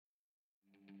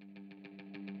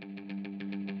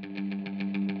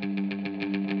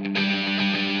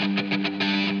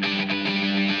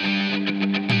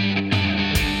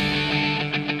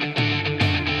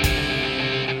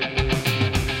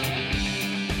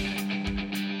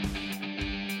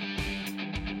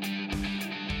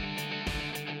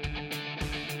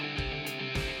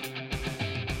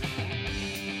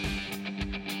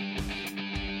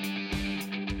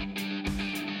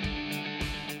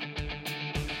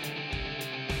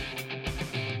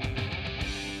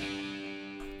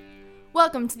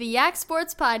Welcome to the Yak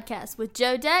Sports Podcast with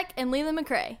Joe Deck and Leland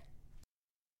McCray.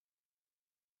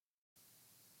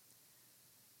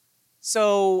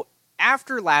 So,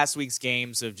 after last week's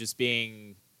games of just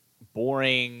being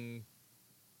boring,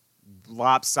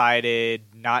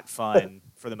 lopsided, not fun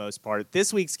for the most part,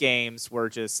 this week's games were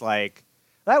just like,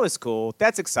 that was cool.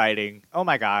 That's exciting. Oh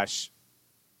my gosh.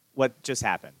 What just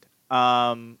happened?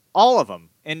 All of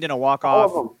them end in a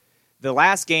walk-off. The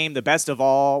last game, the best of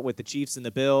all, with the Chiefs and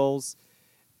the Bills.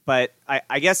 But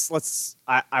I guess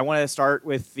I want to start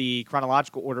with the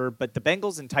chronological order. But the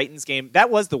Bengals and Titans game, that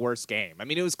was the worst game. I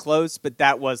mean, it was close, but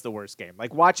that was the worst game.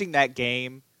 Like, watching that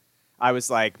game, I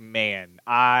was like, man,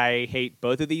 I hate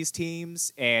both of these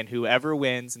teams. And whoever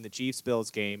wins in the Chiefs-Bills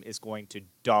game is going to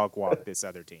dog walk this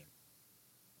other team.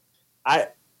 I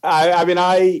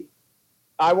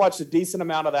watched a decent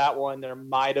amount of that one. There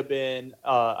might have been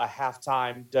a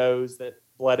halftime doze that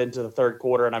bled into the third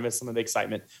quarter, and I missed some of the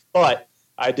excitement. But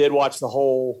I did watch the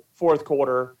whole fourth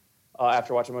quarter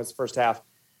after watching most of the first half.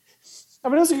 I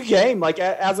mean, it was a good game. Like,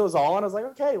 as it was on, I was like,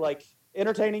 okay, like,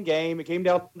 entertaining game. It came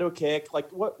down to a kick.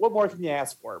 Like, what more can you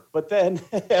ask for? But then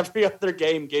every other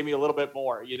game gave me a little bit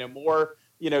more,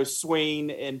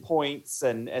 swing and points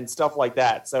and stuff like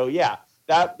that. So, yeah,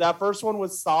 that first one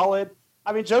was solid.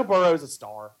 I mean, Joe Burrow's a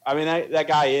star. I mean, that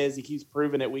guy is. He keeps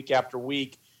proving it week after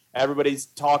week. Everybody's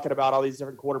talking about all these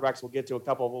different quarterbacks. We'll get to a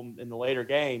couple of them in the later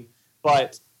game.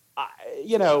 But,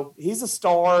 he's a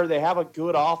star. They have a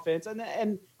good offense.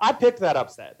 And I picked that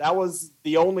upset. That was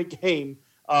the only game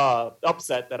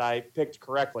upset that I picked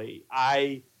correctly.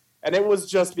 And it was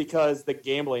just because the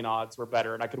gambling odds were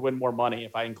better and I could win more money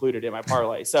if I included it in my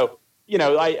parlay. So,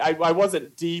 I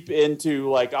wasn't deep into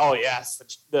like, oh, yes,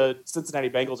 the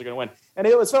Cincinnati Bengals are going to win. And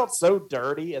it felt so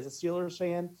dirty as a Steelers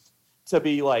fan to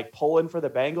be like pulling for the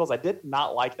Bengals. I did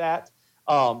not like that.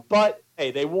 But,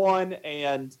 hey, they won,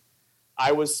 and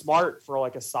I was smart for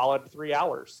like a solid 3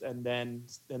 hours. And then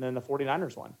the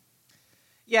 49ers won.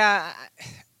 Yeah,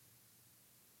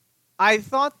 I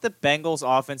thought the Bengals'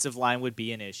 offensive line would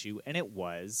be an issue, and it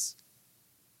was.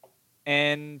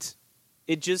 And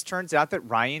it just turns out that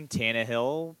Ryan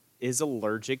Tannehill is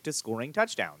allergic to scoring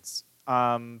touchdowns.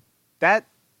 The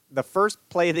first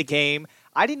play of the game,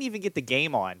 I didn't even get the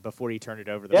game on before he turned it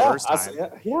over the first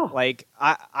time. Like,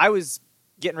 I was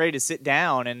getting ready to sit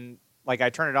down, and like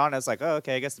I turned it on, and I was like, oh,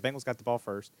 okay, I guess the Bengals got the ball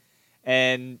first.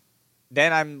 And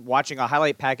then I'm watching a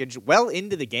highlight package well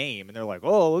into the game, and they're like,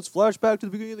 oh, let's flash back to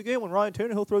the beginning of the game when Ryan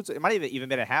Tannehill throws it. It might have even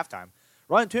been at halftime.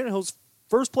 Ryan Tannehill's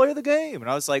first play of the game. And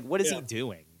I was like, what is he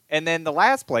doing? And then the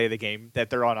last play of the game that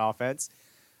they're on offense,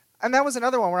 and that was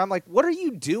another one where I'm like, what are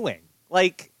you doing?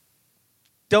 Like,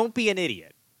 don't be an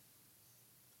idiot.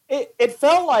 It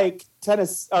felt like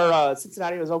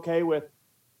Cincinnati was okay with,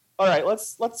 all right,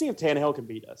 let's see if Tannehill can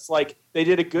beat us. Like, they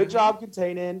did a good job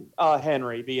containing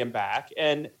Henry being back.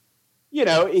 And, he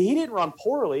didn't run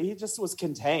poorly. He just was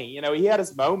contained. He had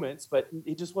his moments, but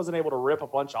he just wasn't able to rip a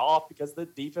bunch off because the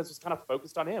defense was kind of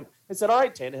focused on him. They said, all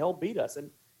right, Tannehill beat us.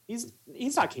 And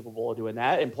he's not capable of doing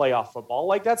that in playoff football.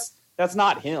 Like, that's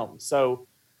not him. So,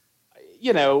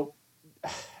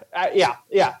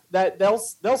 that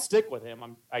they'll stick with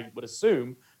him, I would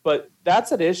assume. But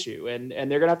that's an issue, and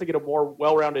they're going to have to get a more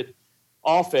well-rounded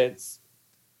offense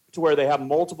to where they have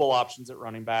multiple options at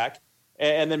running back,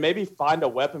 and then maybe find a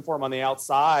weapon for him on the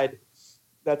outside.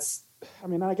 I guess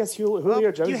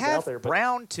Julio Jones is out there. But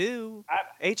Brown, too.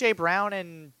 A.J. Brown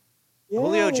and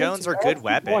Julio Jones are good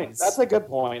weapons. That's a good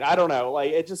point. I don't know.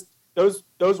 Like, it just those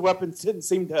weapons didn't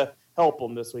seem to help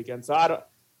them this weekend. So I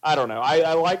don't know.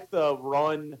 I like the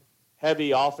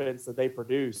run-heavy offense that they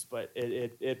produce, but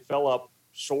it fell up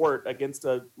short against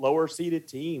a lower-seeded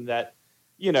team that,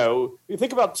 you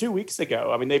think about 2 weeks ago.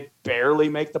 I mean, they barely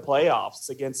make the playoffs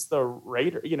against the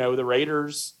Raiders. The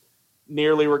Raiders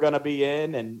nearly were going to be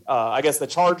in, and I guess the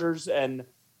Chargers and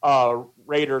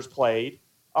Raiders played.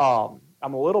 I'm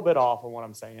a little bit off on what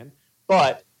I'm saying,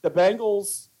 but the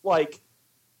Bengals, like,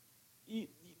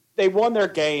 they won their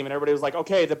game, and everybody was like,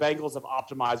 okay, the Bengals have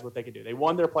optimized what they can do. They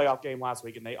won their playoff game last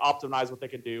week, and they optimized what they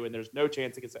can do, and there's no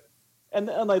chance against it. And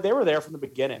like, they were there from the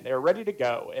beginning. They were ready to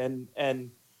go, and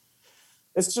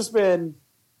it's just been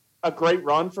a great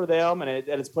run for them, and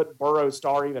it's put Burrow's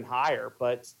star even higher.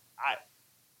 But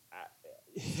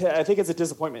I think it's a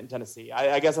disappointment in Tennessee.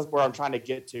 I guess that's where I'm trying to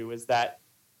get to, is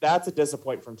that's a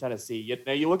disappointment from Tennessee.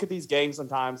 You look at these games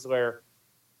sometimes where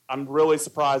I'm really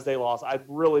surprised they lost. I'm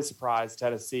really surprised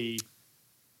Tennessee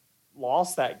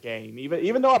lost that game,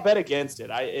 even though I bet against it.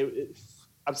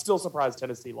 I'm still surprised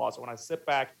Tennessee lost. When I sit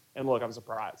back and look, I'm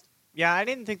surprised. Yeah, I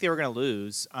didn't think they were going to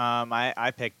lose.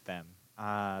 I picked them,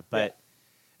 but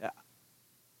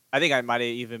I think I might have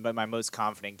even been my most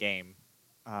confident game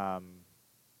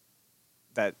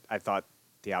that I thought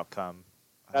the outcome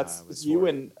That's was you for.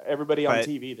 and everybody on But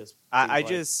TV. This I seems like.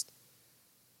 just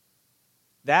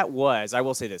I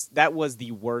will say this, that was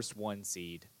the worst 1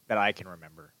 seed that I can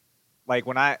remember. Like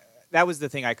that was the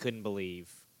thing I couldn't believe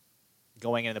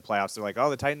going into the playoffs. They're like, oh,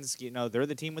 the Titans, they're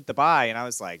the team with the bye, and I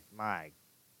was like, my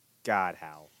God,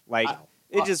 how? Like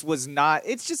it just was not.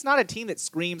 It's just not a team that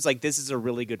screams like this is a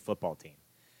really good football team.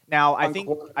 Now I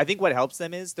think what helps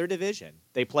them is their division.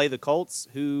 They play the Colts,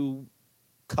 who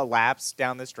collapsed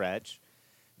down the stretch.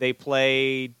 They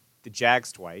play the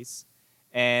Jags twice,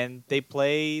 and they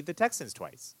play the Texans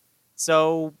twice.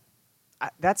 So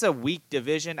that's a weak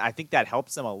division. I think that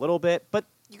helps them a little bit, but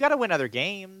you got to win other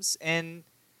games, and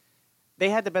they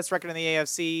had the best record in the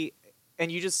AFC.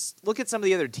 And you just look at some of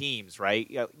the other teams, right?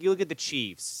 You look at the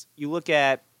Chiefs, you look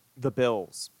at the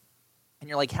Bills, and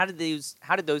you're like, how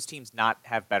did those teams not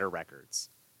have better records?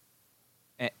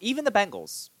 And even the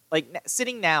Bengals, like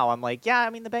sitting now, I'm like, yeah,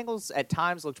 I mean the Bengals at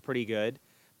times looked pretty good,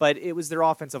 but it was their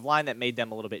offensive line that made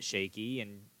them a little bit shaky,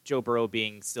 and Joe Burrow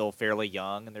being still fairly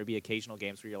young, and there'd be occasional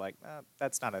games where you're like,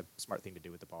 that's not a smart thing to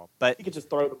do with the ball. But you could just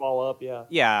throw the ball up, yeah.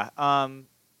 Yeah.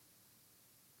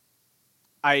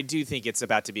 I do think it's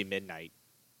about to be midnight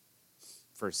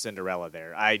for Cinderella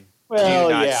there. I do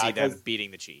not see them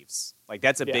beating the Chiefs. Like,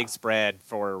 that's a big spread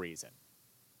for a reason.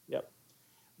 Yep.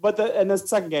 But the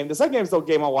second game is the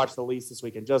game I watched the least this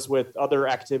weekend, just with other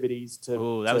activities to.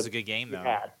 Ooh, that was a good game, though.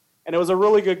 Had. And it was a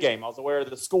really good game. I was aware of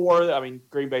the score. I mean,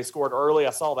 Green Bay scored early.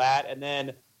 I saw that. And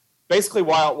then basically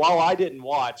while I didn't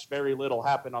watch, very little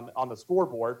happened on the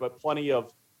scoreboard, but plenty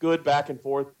of good back and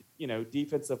forth,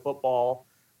 defensive football.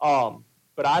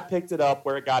 But I picked it up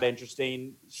where it got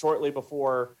interesting shortly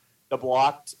before the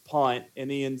blocked punt in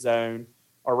the end zone,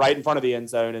 or right in front of the end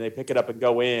zone, and they pick it up and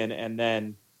go in. And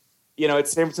then,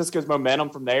 it's San Francisco's momentum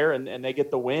from there, and they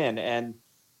get the win. And,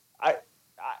 I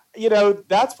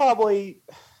that's probably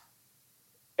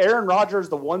Aaron Rodgers,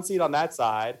 the 1 seed on that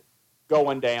side,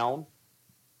 going down.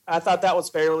 I thought that was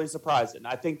fairly surprising.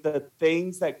 I think the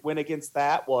things that went against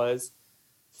that was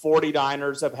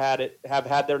 49ers have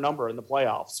had their number in the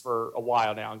playoffs for a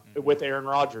while now with Aaron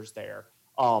Rodgers there,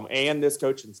 and this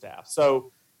coaching staff.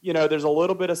 So, there's a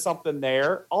little bit of something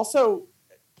there. Also,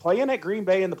 playing at Green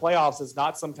Bay in the playoffs is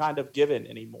not some kind of given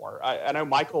anymore. I know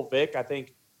Michael Vick, I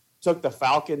think, took the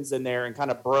Falcons in there and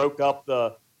kind of broke up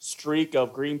the streak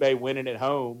of Green Bay winning at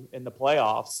home in the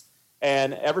playoffs.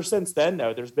 And ever since then,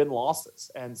 though, there's been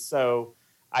losses. And so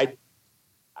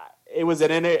it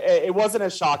wasn't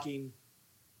as shocking.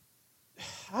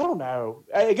 I don't know.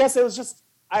 I guess it was just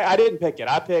I didn't pick it.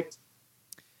 I picked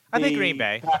Green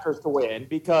Bay Packers to win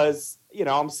because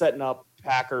I'm setting up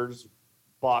Packers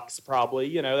Bucks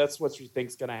probably. That's what you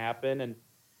think's going to happen. And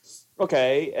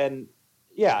okay, and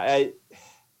yeah,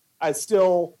 I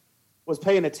still was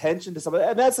paying attention to some of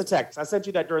that. And that's a text I sent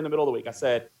you that during the middle of the week. I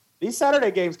said these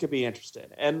Saturday games could be interesting,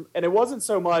 and it wasn't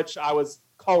so much I was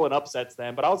calling upsets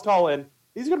then, but I was calling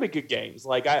these are going to be good games.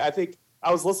 Like I think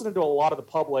I was listening to a lot of the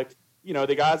public.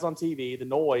 The guys on TV, the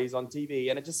noise on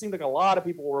TV, and it just seemed like a lot of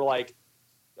people were like,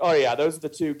 oh, yeah, those are the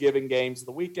two given games of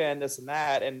the weekend, this and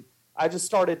that. And I just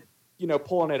started,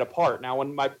 pulling it apart. Now,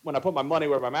 when I put my money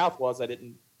where my mouth was, I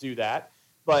didn't do that.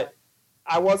 But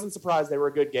I wasn't surprised they were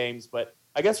good games. But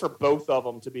I guess for both of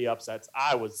them to be upsets,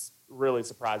 I was really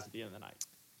surprised at the end of the night.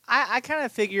 I kind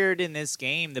of figured in this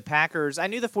game, the Packers, I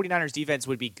knew the 49ers defense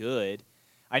would be good.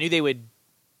 I knew they would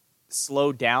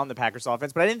slow down the Packers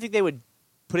offense, but I didn't think they would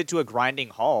put it to a grinding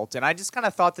halt, and I just kind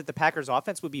of thought that the Packers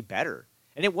offense would be better,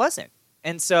 and it wasn't.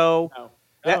 And so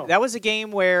that was a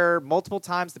game where multiple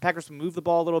times the Packers would move the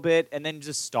ball a little bit and then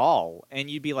just stall, and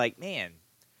you'd be like, man.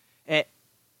 And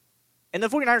the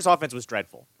 49ers offense was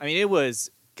dreadful. I mean, it was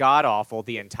god-awful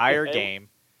the entire game.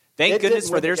 Thank goodness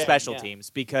for their special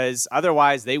teams, because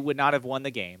otherwise they would not have won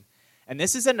the game. And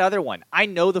this is another one. I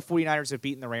know the 49ers have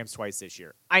beaten the Rams twice this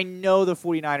year. I know the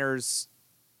 49ers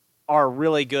are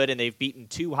really good, and they've beaten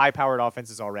two high-powered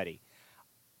offenses already.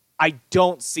 I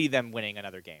don't see them winning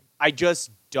another game. I just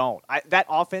don't. That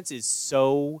offense is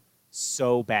so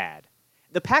bad.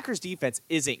 The Packers' defense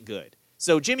isn't good.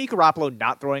 So Jimmy Garoppolo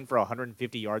not throwing for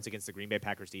 150 yards against the Green Bay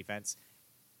Packers defense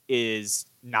is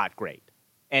not great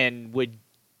and would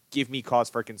give me cause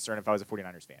for concern if I was a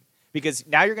 49ers fan. Because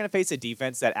now you're going to face a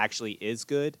defense that actually is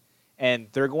good, and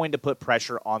they're going to put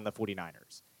pressure on the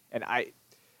 49ers. And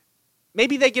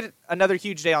maybe they get another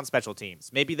huge day on special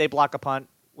teams. Maybe they block a punt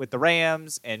with the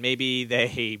Rams, and maybe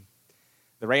the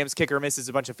Rams kicker misses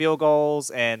a bunch of field goals,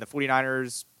 and the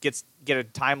 49ers get a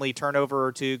timely turnover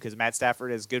or two because Matt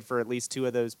Stafford is good for at least two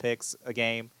of those picks a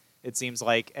game. it seems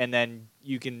like, and then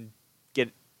you can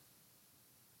get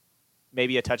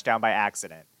maybe a touchdown by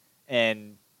accident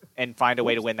and find a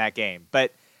way to win that game.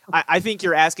 But I think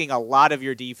you're asking a lot of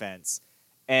your defense,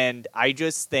 and I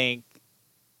just think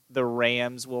the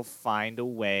Rams will find a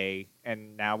way,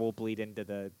 and now we'll bleed into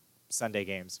the Sunday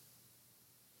games.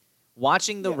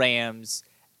 Watching the Rams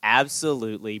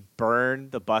absolutely burn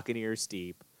the Buccaneers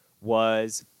deep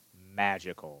was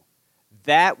magical.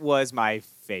 That was my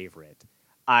favorite.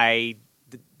 The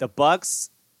Bucs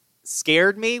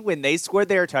scared me when they scored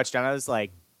their touchdown. I was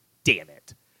like, damn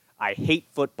it. I hate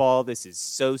football. This is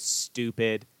so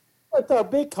stupid. But the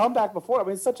big comeback before, I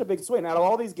mean, it's such a big swing. Out of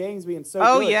all these games being so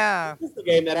Oh, good, yeah. this is the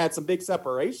game that had some big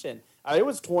separation. It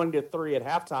was 20-3 at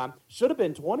halftime. Should have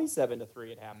been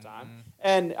 27-3 at halftime.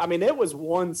 And, I mean, it was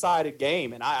one-sided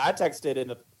game. And I texted in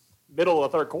the middle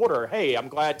of the third quarter, hey, I'm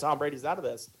glad Tom Brady's out of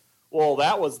this. Well,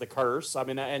 that was the curse. I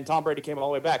mean, and Tom Brady came all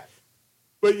the way back.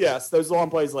 But, yes, those long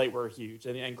plays late were huge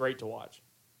and great to watch.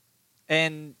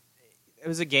 And it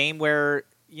was a game where,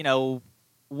 you know,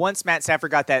 once Matt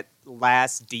Stafford got that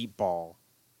last deep ball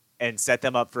and set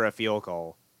them up for a field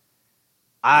goal,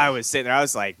 I was sitting there. I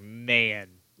was like, man.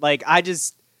 Like, I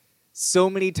just, so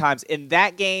many times in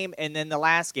that game and then the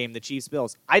last game, the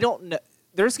Chiefs-Bills, I don't know.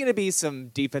 There's going to be some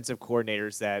defensive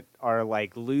coordinators that are,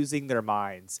 like, losing their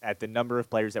minds at the number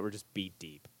of players that were just beat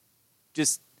deep.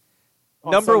 Just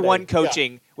On number Sunday, one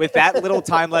coaching with that little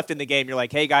time left in the game. You're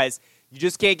like, hey, guys, you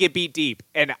just can't get beat deep.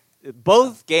 And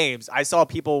both games, I saw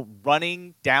people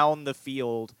running down the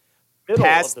field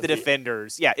past the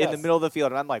defenders. Yeah, in the middle of the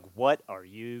field. And I'm like, what are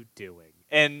you doing?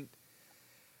 And,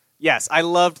 yes, I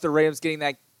loved the Rams getting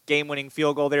that game-winning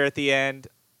field goal there at the end.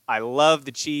 I love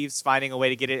the Chiefs finding a way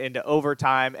to get it into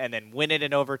overtime and then win it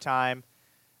in overtime.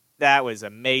 That was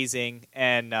amazing.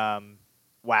 And,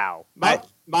 wow.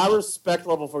 My respect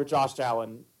level for Josh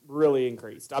Allen really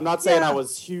increased. I'm not saying I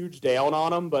was huge down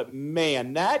on him, but,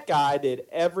 man, that guy did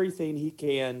everything he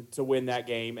can to win that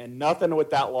game, and nothing with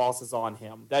that loss is on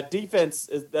him. That defense,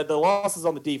 the loss is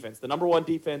on the defense, the number one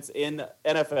defense in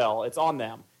NFL. It's on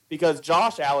them because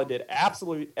Josh Allen did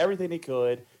absolutely everything he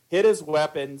could, hit his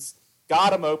weapons,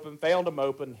 got him open, found him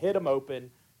open, hit him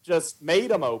open, just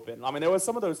made him open. I mean, there was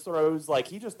some of those throws, like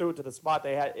he just threw it to the spot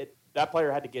that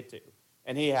player had to get to,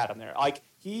 and he had him there. Like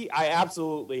I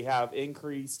absolutely have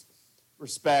increased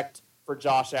respect for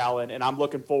Josh Allen, and I'm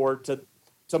looking forward to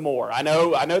more. I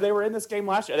know they were in this game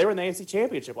last year. They were in the AFC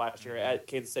Championship last year at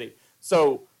Kansas City.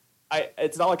 So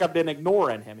it's not like I've been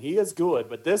ignoring him. He is good,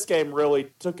 but this game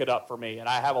really took it up for me, and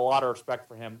I have a lot of respect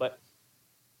for him. But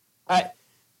I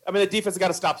mean, the defense has got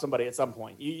to stop somebody at some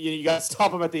point. You got to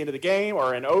stop them at the end of the game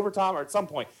or in overtime or at some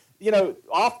point.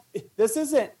 This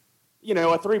isn't, a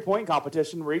 3-point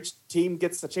competition where each team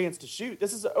gets the chance to shoot.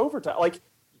 This is overtime. Like,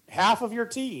 half of your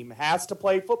team has to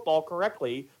play football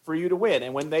correctly for you to win.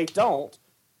 And when they don't,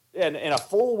 in a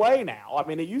full way now, I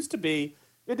mean, it used to be,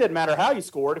 it didn't matter how you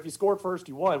scored. If you scored first,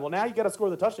 you won. Well, now you got to score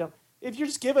the touchdown. If you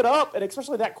just give it up, and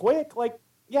especially that quick,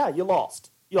 you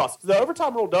lost. The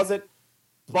overtime rule doesn't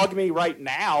bug me right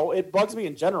now. It bugs me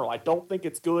in general. I don't think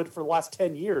it's good for the last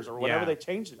 10 years or whenever they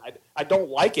changed it. I don't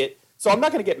like it. So I'm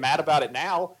not going to get mad about it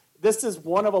now. This is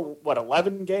one of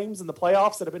 11 games in the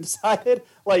playoffs that have been decided.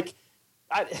 Like,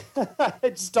 I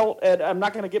just don't, and I'm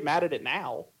not going to get mad at it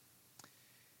now.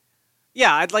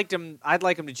 Yeah, I'd like them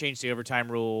to change the overtime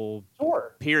rule.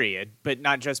 Sure. Period, but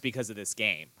not just because of this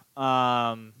game.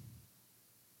 I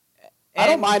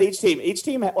don't mind each team. Each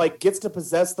team gets to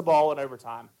possess the ball in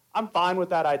overtime. I'm fine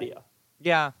with that idea.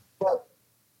 Yeah.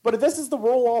 But if this is the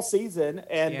rule all season,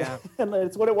 and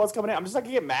it's what it was coming in, I'm just not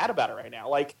going to get mad about it right now.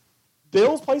 Like,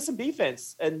 Bills play some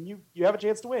defense, and you have a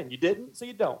chance to win. You didn't, so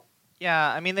you don't. Yeah,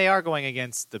 I mean, they are going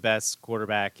against the best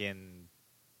quarterback in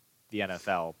the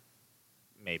NFL,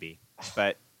 maybe.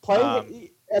 But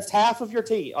that's half of your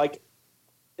team.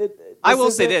 I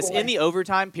will say this. In the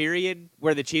overtime period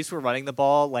where the Chiefs were running the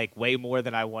ball, way more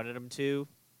than I wanted them to,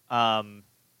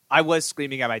 I was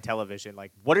screaming at my television,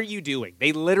 what are you doing?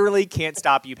 They literally can't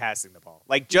stop you passing the ball.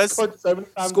 Just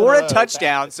score a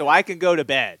touchdown so I can go to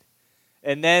bed.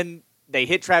 And then they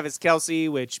hit Travis Kelce,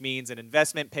 which means an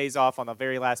investment pays off on the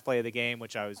very last play of the game,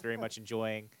 which I was very much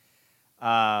enjoying.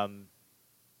 I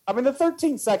mean, the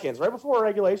 13 seconds right before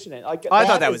regulation. I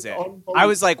thought that was it. I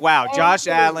was like, wow, Josh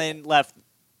Allen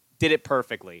did it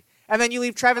perfectly. And then you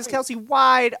leave Travis Kelce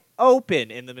wide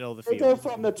open in the middle of the field. They go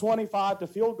from the 25 to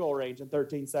field goal range in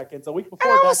 13 seconds. A week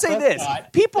before, and I will say this: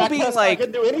 people being like,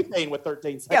 couldn't do anything with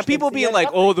 13 seconds. Yeah, people being like,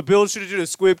 "Oh, the Bills should have done a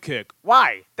squib kick."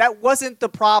 Why? That wasn't the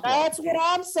problem. That's what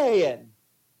I'm saying.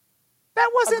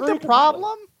 That wasn't the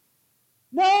problem.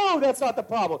 No, that's not the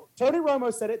problem. Tony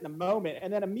Romo said it in the moment,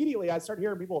 and then immediately I started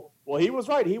hearing people, well, he was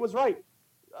right. He was right.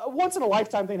 Once in a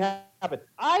lifetime thing happened.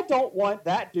 I don't want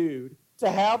that dude to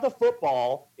have the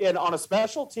football on a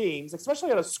special teams,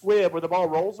 especially on a squib where the ball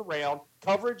rolls around,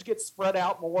 coverage gets spread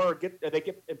out more, they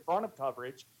get in front of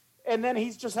coverage, and then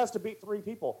he just has to beat three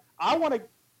people. I want to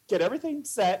get everything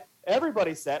set,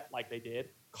 everybody set like they did,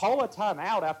 call a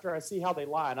timeout after I see how they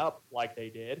line up like they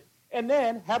did, and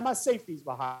then have my safeties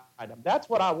behind them. That's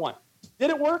what I want. Did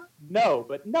it work? No.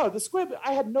 But no, the squib,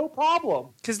 I had no problem.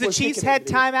 Because the Chiefs had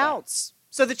timeouts.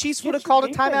 So the Chiefs would have called a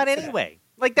timeout anyway.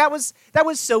 Like, that was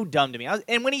so dumb to me.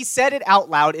 And when he said it out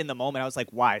loud in the moment, I was like,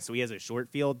 why? So he has a short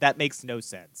field? That makes no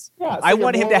sense. Yeah, so I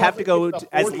want him to have to go 40,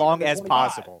 as long as 25.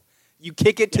 possible. You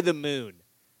kick it to the moon.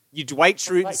 You Dwight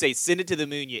Schrute and say, send it to the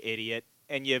moon, you idiot.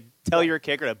 And you tell your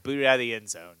kicker to boot it out of the end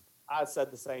zone. I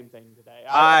said the same thing today.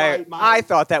 I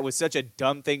thought that was such a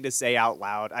dumb thing to say out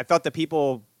loud. I thought the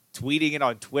people tweeting it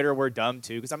on Twitter were dumb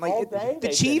too, because I'm like, the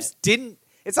Chiefs didn't.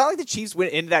 It's not like the Chiefs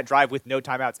went into that drive with no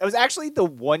timeouts. It was actually the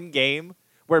one game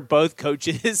where both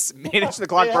coaches managed the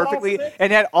clock perfectly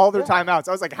and had all their timeouts.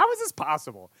 I was like, how is this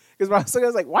possible? Because I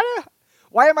was like,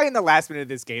 why am I in the last minute of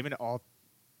this game and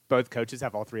both coaches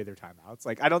have all three of their timeouts?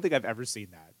 Like, I don't think I've ever seen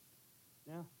that.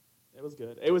 Yeah, it was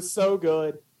good. It was so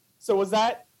good. So was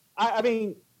that? I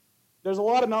mean, there's a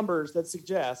lot of numbers that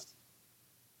suggest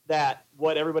that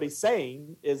what everybody's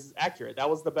saying is accurate. That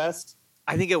was the best.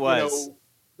 I think it was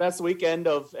best weekend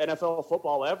of NFL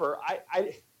football ever.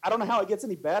 I don't know how it gets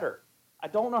any better. I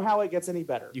don't know how it gets any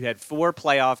better. You had 4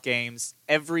 playoff games.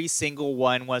 Every single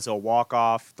one was a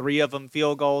walk-off. 3 of them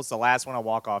field goals. The last one a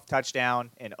walk-off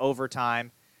touchdown in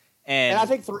overtime. And I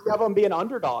think 3 of them being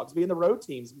underdogs, being the road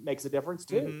teams, makes a difference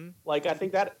too. Mm-hmm. Like, I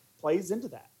think that plays into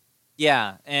that.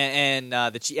 Yeah, and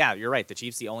you're right. The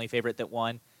Chiefs the only favorite that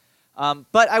won.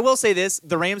 But I will say this: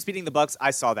 the Rams beating the Bucs,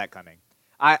 I saw that coming.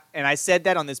 I said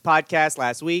that on this podcast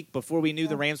last week before we knew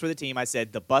the Rams were the team. I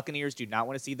said the Buccaneers do not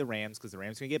want to see the Rams because the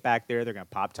Rams are going to get back there. They're going to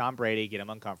pop Tom Brady, get him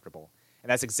uncomfortable. And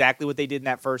that's exactly what they did in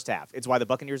that first half. It's why the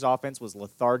Buccaneers offense was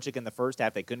lethargic in the first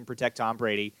half. They couldn't protect Tom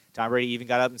Brady. Tom Brady even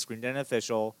got up and screamed at an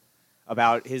official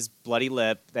about his bloody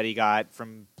lip that he got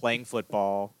from playing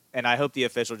football. And I hope the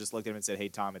official just looked at him and said, hey,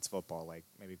 Tom, it's football. Like,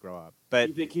 maybe grow up. But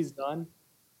you think he's done?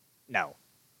 No.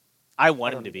 I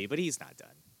want him to be, but he's not done.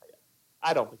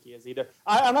 I don't think he is either.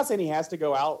 I'm not saying he has to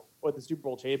go out with the Super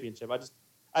Bowl championship. I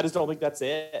just don't think that's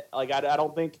it. Like, I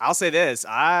don't think. I'll say this.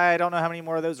 I don't know how many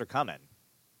more of those are coming.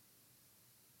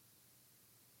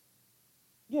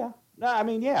 Yeah. No, I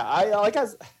mean, yeah. I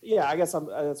guess that's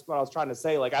what I was trying to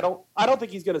say. Like, I don't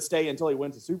think he's going to stay until he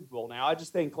wins the Super Bowl now. I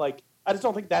just think, like, I just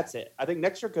don't think that's it. I think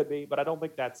next year could be, but I don't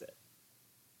think that's it.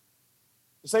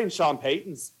 They're saying Sean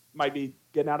Payton's might be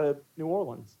getting out of New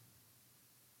Orleans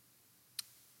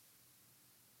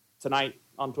tonight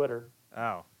on Twitter.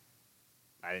 Oh,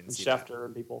 I didn't see Schefter that.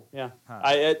 And people. Yeah,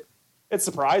 huh. It's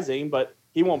surprising, but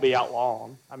he won't be out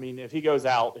long. I mean, if he goes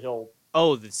out, he'll.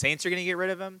 Oh, the Saints are going to get rid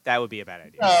of him? That would be a bad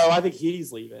idea. No, I think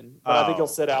he's leaving, but I think he'll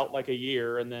sit out like a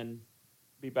year and then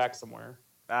be back somewhere.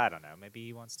 I don't know. Maybe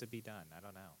he wants to be done. I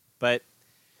don't know. But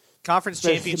conference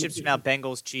championships now,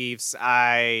 Bengals, Chiefs.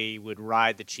 I would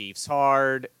ride the Chiefs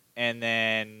hard. And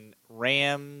then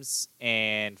Rams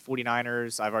and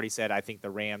 49ers. I've already said I think the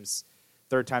Rams,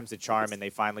 third time's the charm, and they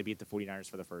finally beat the 49ers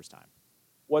for the first time.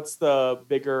 What's the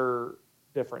bigger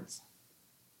difference?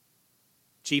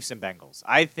 Chiefs and Bengals.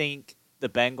 I think the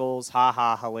Bengals,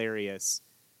 hilarious.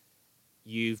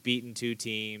 You've beaten 2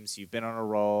 teams. You've been on a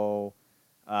roll.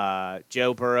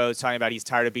 Joe Burrow's talking about he's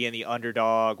tired of being the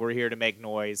underdog. We're here to make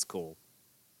noise. Cool.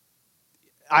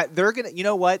 They're gonna. You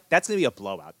know what? That's gonna be a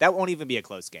blowout. That won't even be a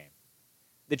close game.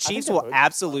 The Chiefs will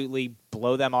absolutely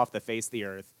blow them off the face of the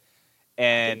earth.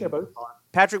 And they're both fun.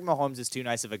 Patrick Mahomes is too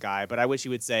nice of a guy, but I wish he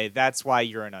would say that's why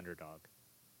you're an underdog.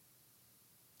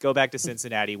 Go back to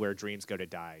Cincinnati where dreams go to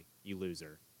die, you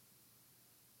loser.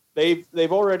 They've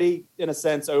already, in a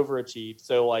sense, overachieved.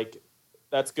 So, like,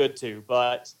 that's good too.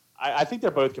 But I think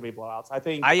they're both going to be blowouts.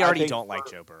 I already don't like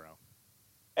Joe Burrow.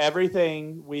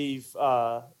 Everything we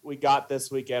got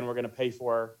this weekend, we're going to pay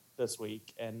for this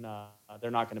week, and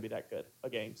they're not going to be that good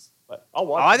of games. But I'll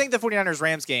watch. I think the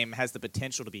 49ers-Rams game has the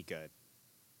potential to be good.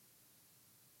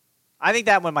 I think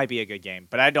that one might be a good game,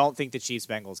 but I don't think the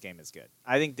Chiefs-Bengals game is good.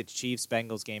 I think the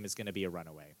Chiefs-Bengals game is going to be a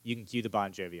runaway. You can cue the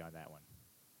Bon Jovi on that one.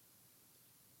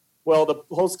 Well, the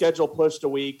whole schedule pushed a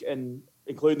week, and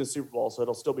including the Super Bowl, so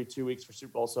it'll still be 2 weeks for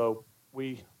Super Bowl. So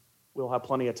we'll have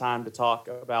plenty of time to talk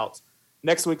about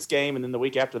next week's game, and then the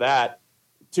week after that,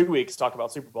 2 weeks to talk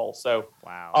about Super Bowl. So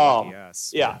wow, lucky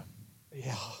us. Yeah,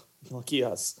 lucky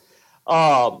us.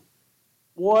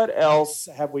 what else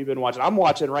have we been watching? I'm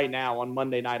watching right now on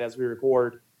Monday night as we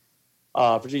record.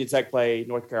 Virginia Tech play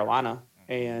North Carolina,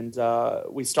 and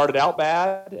we started out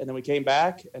bad, and then we came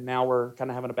back, and now we're kind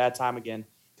of having a bad time again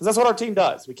because that's what our team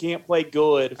does. We can't play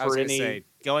good for any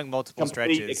going multiple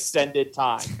complete stretches, extended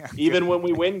time. Even when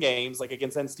we win games, like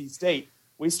against NC State,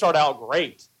 we start out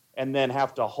great and then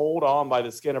have to hold on by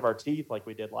the skin of our teeth like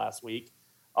we did last week.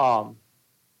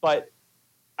 But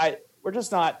we're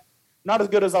just not as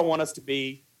good as I want us to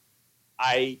be.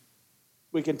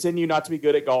 We continue not to be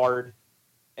good at guard.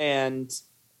 And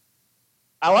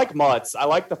I like Mutz. I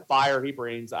like the fire he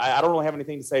brings. I don't really have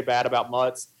anything to say bad about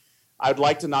Mutz. I'd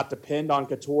like to not depend on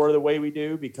Couture the way we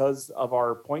do because of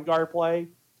our point guard play,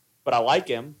 but I like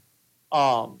him.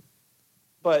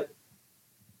 But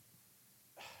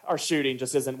our shooting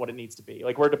just isn't what it needs to be.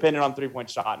 Like, we're dependent on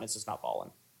 3-point shot, and it's just not falling.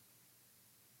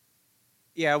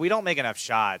 Yeah, we don't make enough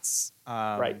shots.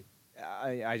 Right.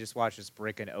 I just watched us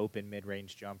brick an open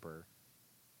mid-range jumper.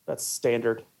 That's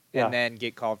standard. And then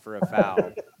get called for a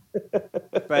foul.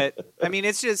 But, I mean,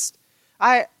 it's just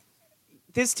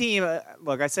this team,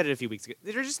 look, I said it a few weeks ago,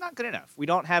 they're just not good enough. We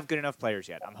don't have good enough players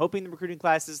yet. I'm hoping the recruiting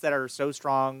classes that are so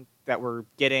strong that we're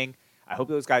getting, I hope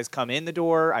those guys come in the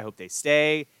door. I hope they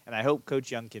stay. And I hope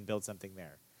Coach Young can build something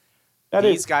there.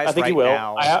 These guys I think right he will.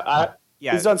 now.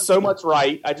 He's done so much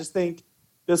right. I just think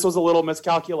this was a little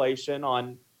miscalculation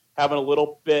on having a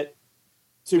little bit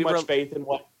too much faith in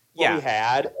what we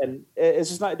had. And it's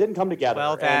just not, it didn't come together.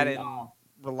 Well, and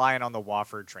relying on the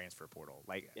Wofford transfer portal.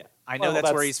 I know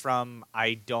that's where he's from.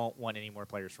 I don't want any more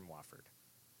players from Wofford.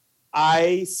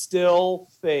 I still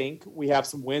think we have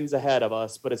some wins ahead of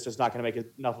us, but it's just not going to make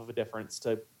enough of a difference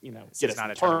to, get us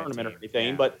in a tournament or anything.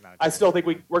 Yeah, but I still think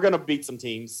we're going to beat some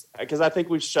teams because I think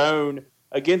we've shown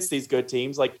against these good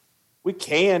teams, like, we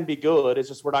can be good. It's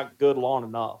just we're not good long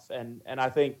enough. And I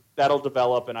think that'll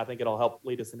develop, and I think it'll help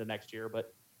lead us into next year.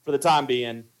 But for the time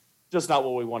being, just not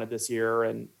what we wanted this year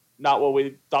and not what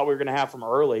we thought we were going to have from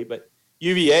early. But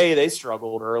UVA, they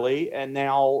struggled early, and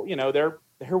now,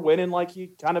 they're winning like you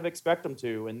kind of expect them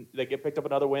to, and they get picked up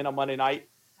another win on Monday night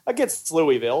against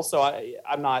Louisville. So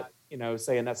I'm not,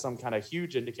 saying that's some kind of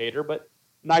huge indicator, but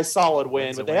nice solid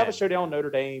win. But they have a showdown Notre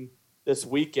Dame this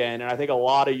weekend, and I think a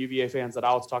lot of UVA fans that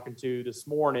I was talking to this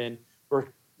morning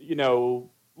were,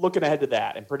 looking ahead to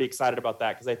that and pretty excited about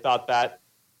that because they thought that,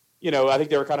 I think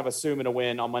they were kind of assuming a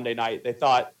win on Monday night. They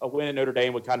thought a win in Notre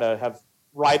Dame would kind of have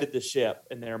righted the ship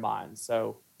in their minds.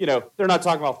 So, they're not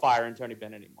talking about firing Tony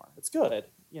Bennett anymore. It's good,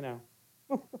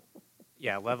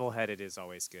 Yeah, level-headed is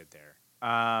always good there.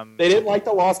 They didn't like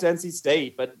the loss to NC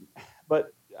State, but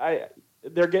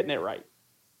they're getting it right.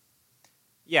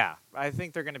 Yeah, I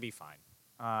think they're going to be fine.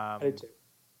 I did too.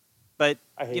 But,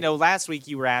 last week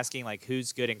you were asking, like,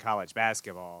 who's good in college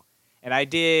basketball. And I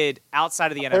did,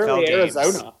 outside of the NFL games.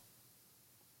 Arizona.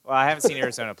 Well, I haven't seen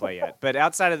Arizona play yet. But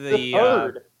outside of the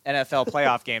NFL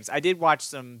playoff games, I did watch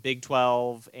some Big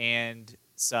 12 and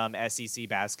some SEC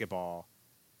basketball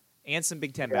and some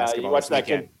Big 10 basketball. You watched that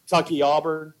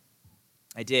Kentucky-Auburn?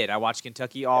 I did. I watched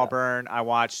Kentucky-Auburn. I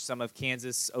watched some of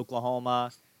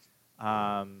Kansas-Oklahoma.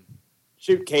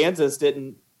 Kansas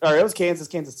didn't – or it was Kansas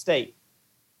State.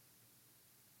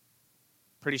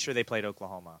 Pretty sure they played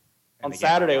Oklahoma. On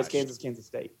Saturday, it was Kansas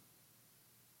State.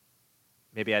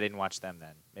 Maybe I didn't watch them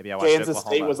then. Maybe I watched Kansas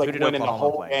Oklahoma. State was like winning Oklahoma the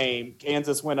whole play? game.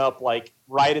 Kansas went up like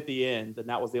right at the end, and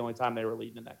that was the only time they were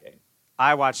leading in that game.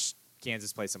 I watched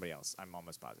Kansas play somebody else. I'm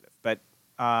almost positive. But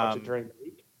Watch it during the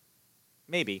week?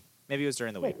 Maybe it was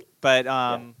during the week. But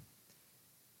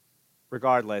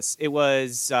regardless, it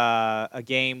was a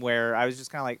game where I was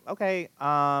just kind of like, okay.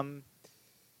 And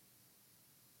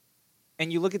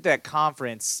you look at that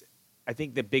conference, I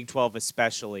think the Big 12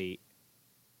 especially,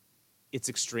 it's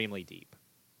extremely deep.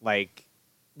 Like,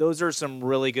 those are some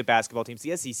really good basketball teams.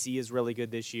 The SEC is really good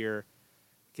this year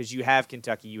because you have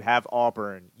Kentucky, you have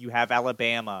Auburn, you have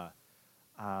Alabama.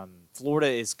 Florida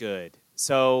is good.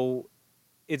 So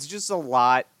it's just a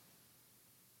lot.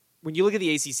 When you look at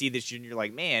the ACC this year and you're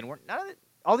like, man,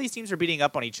 all these teams are beating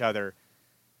up on each other.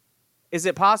 Is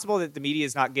it possible that the media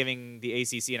is not giving the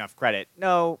ACC enough credit?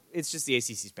 No, it's just the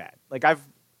ACC's bad. Like, I've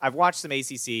watched some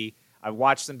ACC, I've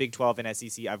watched some Big 12 and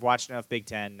SEC, I've watched enough Big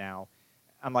 10 now.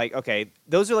 I'm like, okay,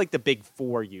 those are like the Big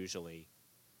Four usually.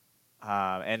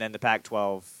 And then the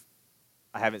Pac-12,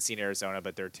 I haven't seen Arizona,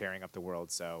 but they're tearing up the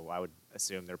world, so I would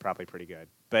assume they're probably pretty good.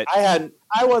 But I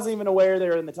wasn't even aware they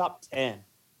were in the top 10.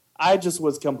 I just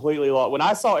was completely lost. When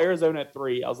I saw Arizona at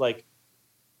 3, I was like,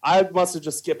 I must have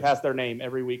just skipped past their name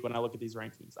every week when I look at these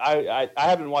rankings. I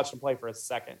haven't watched them play for a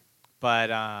second. But,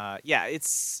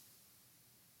 it's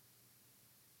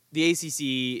 – the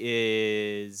ACC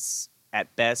is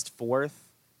at best 4th.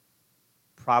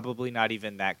 probably not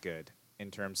even that good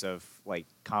in terms of like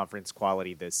conference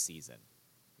quality this season.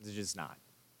 It's just not.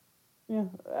 Yeah,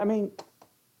 I mean,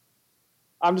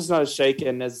 I'm just not as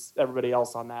shaken as everybody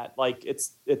else on that. Like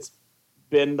it's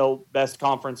been the best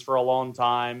conference for a long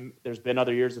time. There's been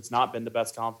other years it's not been the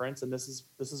best conference, and this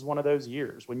is one of those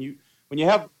years when you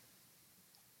have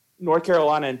North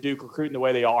Carolina and Duke recruiting the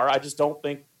way they are. I just don't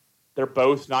think they're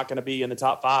both not going to be in the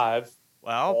top 5.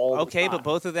 Well, okay, but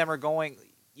both of them are going.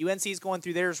 UNC is going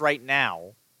through theirs right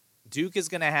now. Duke is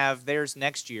going to have theirs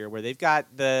next year, where they've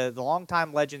got the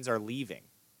longtime legends are leaving.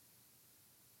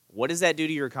 What does that do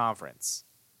to your conference?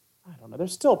 I don't know. They're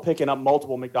still picking up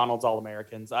multiple McDonald's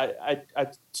All-Americans. I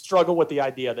struggle with the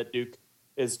idea that Duke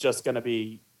is just going to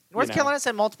be. North Carolina's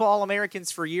had multiple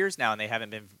All-Americans for years now, and they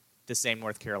haven't been the same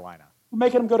North Carolina. We're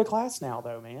making them go to class now,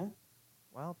 though, man.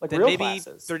 Well, like then real maybe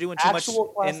classes. They're doing too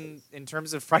Actual much classes. in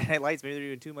terms of Friday Night Lights. Maybe they're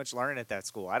doing too much learning at that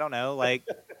school. I don't know. Like,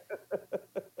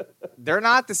 they're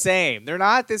not the same. They're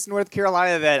not this North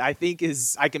Carolina that I think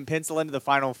I can pencil into the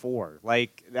Final Four.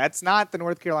 Like, that's not the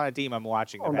North Carolina team I'm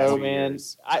watching. Oh no, man!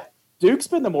 Duke's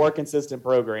been the more consistent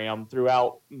program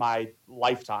throughout my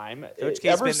lifetime. Coach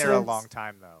K's been there a long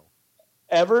time, though.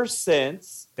 Ever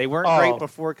since they weren't great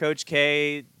before Coach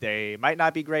K, they might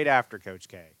not be great after Coach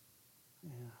K.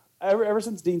 Ever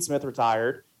since Dean Smith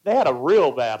retired, they had a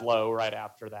real bad low right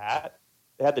after that.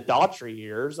 They had the Daughtry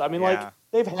years. I mean, like,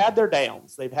 they've had their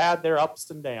downs. They've had their ups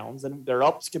and downs, and their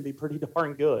ups can be pretty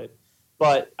darn good.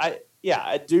 But,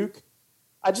 at Duke,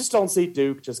 I just don't see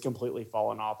Duke just completely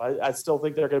falling off. I still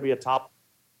think they're going to be a top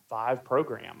 5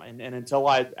 program. And until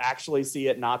I actually see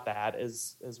it not that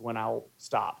is when I'll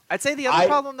stop. I'd say the other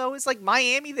problem, though, is, like,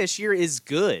 Miami this year is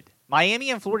good. Miami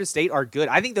and Florida State are good.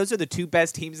 I think those are the 2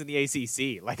 best teams in the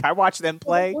ACC. Like, I watch them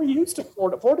play. We're used to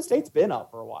Florida. Florida State's been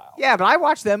up for a while. Yeah, but I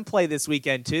watched them play this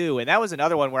weekend, too. And that was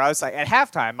another one where I was like, at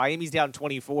halftime, Miami's down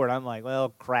 24. And I'm like, well,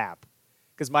 crap.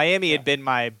 Because Miami had been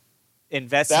my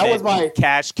investment, that was my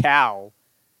cash cow.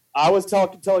 I was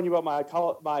telling you about my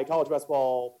college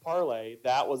basketball parlay.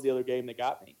 That was the other game that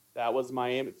got me. That was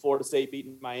Florida State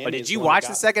beating Miami. But did you watch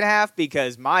the second half?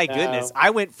 Because, my goodness,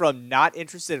 I went from not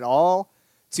interested at all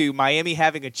to Miami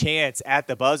having a chance at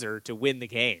the buzzer to win the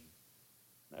game.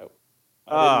 No.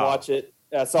 I didn't watch it.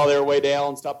 I saw they were way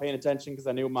down, stopped paying attention because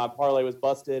I knew my parlay was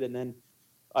busted, and then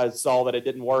I saw that it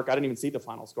didn't work. I didn't even see the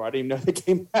final score. I didn't even know they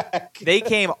came back. They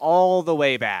came all the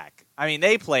way back. I mean,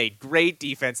 they played great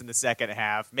defense in the second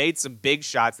half, made some big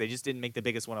shots. They just didn't make the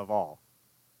biggest one of all.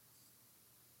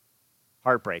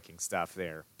 Heartbreaking stuff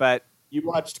there. But you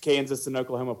watched Kansas and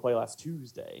Oklahoma play last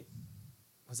Tuesday.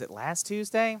 Was it last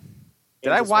Tuesday?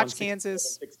 Did I watch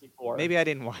Kansas? 64. Maybe I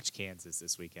didn't watch Kansas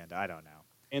this weekend. I don't know.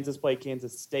 Kansas played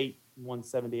Kansas State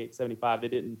 178-75. They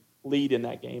didn't lead in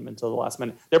that game until the last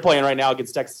minute. They're playing right now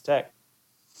against Texas Tech.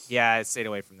 Yeah, I stayed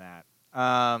away from that.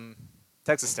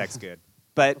 Texas Tech's good.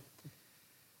 But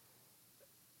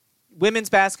women's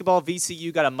basketball,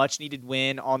 VCU got a much-needed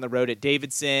win on the road at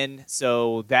Davidson.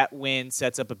 So that win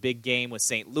sets up a big game with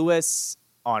St. Louis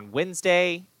on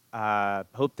Wednesday.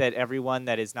 Hope that everyone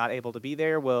that is not able to be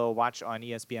there will watch on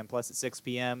ESPN Plus at 6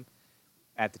 p.m.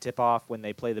 at the tip-off when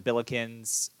they play the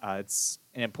Billikens. It's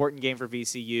an important game for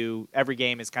VCU. Every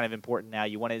game is kind of important now.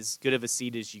 You want as good of a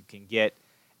seed as you can get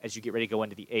as you get ready to go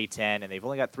into the A-10, and they've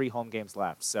only got 3 home games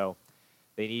left. So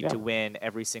they need to win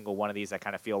every single one of these, I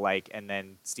kind of feel like, and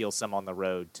then steal some on the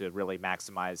road to really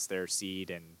maximize their seed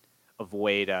and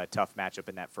avoid a tough matchup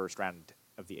in that first round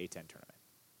of the A-10 tournament.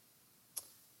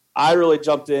 I really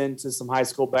jumped into some high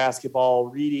school basketball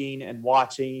reading and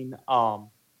watching.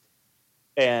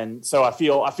 And so I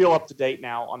feel up to date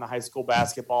now on the high school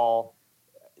basketball.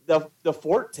 The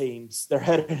Fort teams, they're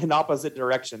headed in opposite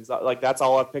directions. Like, that's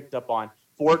all I've picked up on.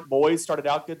 Fort boys started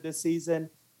out good this season,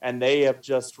 and they have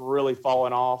just really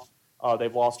fallen off.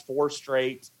 They've lost 4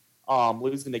 straight,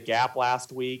 losing the Gap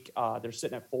last week. They're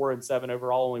sitting at 4-7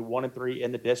 overall, only 1-3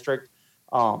 in the district.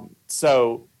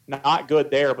 So not good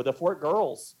there. But the Fort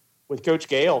girls with Coach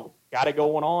Gale got it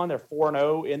going on. They're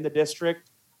 4-0 in the district.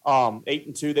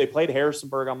 8-2. They played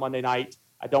Harrisonburg on Monday night.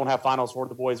 I don't have finals for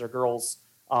the boys or girls.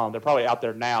 They're probably out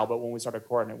there now, but when we started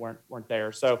recording it, weren't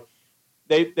there. So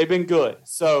they've been good.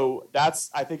 So that's,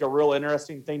 I think, a real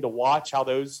interesting thing to watch, how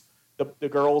the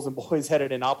girls and boys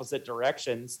headed in opposite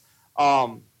directions.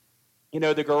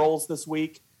 The girls this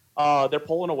week, they're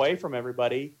pulling away from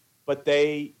everybody, but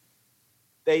they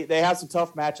have some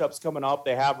tough matchups coming up.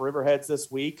 They have Riverheads this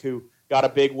week, who got a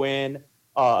big win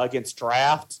against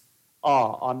Draft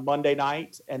on Monday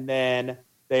night, and then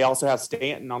they also have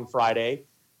Stanton on Friday.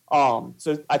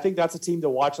 So I think that's a team to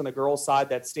watch on the girls' side.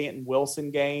 That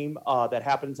Stanton-Wilson game that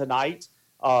happened tonight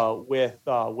with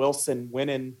Wilson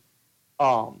winning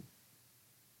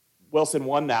Wilson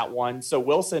won that one. So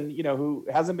Wilson, who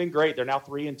hasn't been great, they're now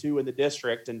 3-2 in the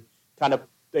district, and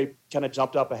they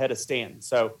jumped up ahead of Stanton.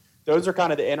 So those are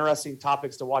kind of the interesting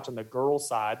topics to watch on the girls'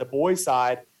 side. The boys'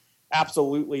 side,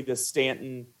 absolutely this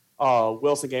Stanton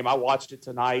Wilson game. I watched it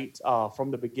tonight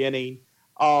from the beginning.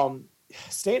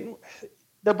 Stanton,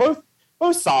 they're both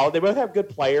solid. They both have good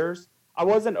players. I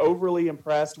wasn't overly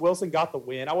impressed. Wilson got the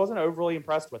win. I wasn't overly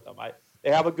impressed with them. They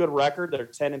have a good record. They're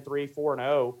 10-3,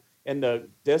 4-0 in the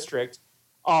district.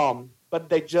 But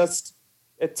they just,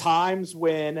 at times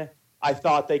when I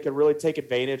thought they could really take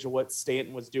advantage of what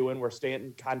Stanton was doing, where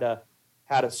Stanton kind of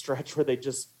had a stretch where they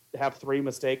just have 3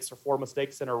 mistakes or 4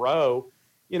 mistakes in a row,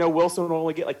 Wilson would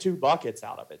only get like 2 buckets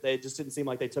out of it. They just didn't seem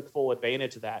like they took full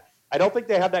advantage of that. I don't think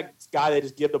they have that guy they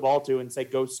just give the ball to and say,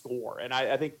 go score. And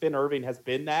I think Finn Irving has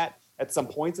been that at some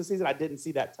points this season. I didn't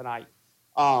see that tonight.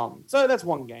 So that's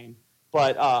one game.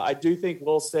 But I do think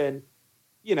Wilson,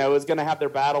 is going to have their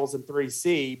battles in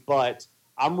 3C, but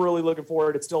I'm really looking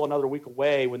forward. It's still another week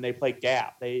away when they play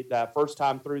Gap. That first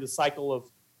time through the cycle of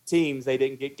teams, they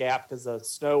didn't get Gap because of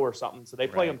snow or something. So they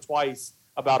play them twice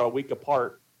about a week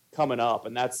apart coming up,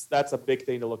 and that's a big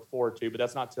thing to look forward to. But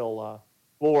that's not till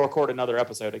we'll record another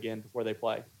episode again before they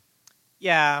play.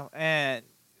 Yeah, and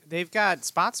they've got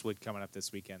Spotswood coming up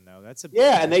this weekend, though.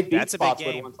 And they beat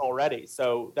Spotswood once already,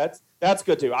 so that's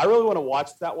good too. I really want to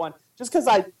watch that one just because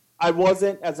I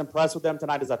wasn't as impressed with them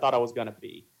tonight as I thought I was going to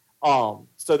be.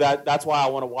 So that's why I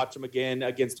want to watch them again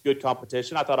against good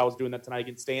competition. I thought I was doing that tonight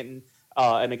against Stanton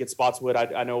and against Spotswood.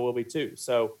 I know it will be too.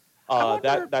 So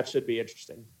that should be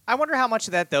interesting. I wonder how much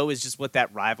of that, though, is just what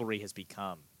that rivalry has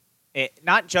become.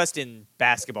 Not just in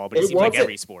basketball, but it seems like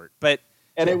every sport.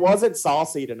 And it wasn't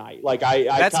saucy tonight. Like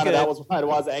that was why I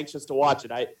was anxious to watch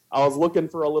it. I was looking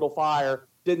for a little fire,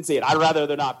 didn't see it. I'd rather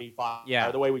there not be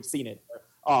fire. The way we've seen it.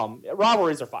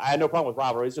 Rivalries are fine. I had no problem with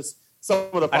rivalries. Just some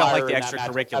of the fire. I don't like the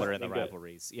extracurricular in the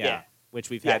rivalries. Yeah, which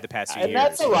we've had the past few years. And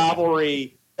that's a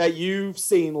rivalry that you've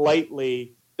seen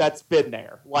lately that's been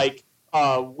there. Like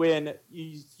when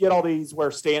you get all these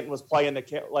where Stanton was playing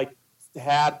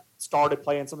had started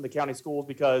playing some of the county schools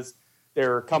because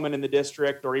they're coming in the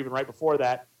district, or even right before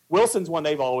that. Wilson's one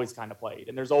they've always kind of played,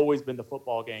 and there's always been the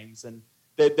football games, and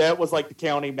that was like the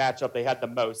county matchup they had the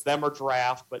most. Them or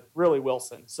Draft, but really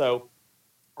Wilson. So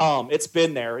it's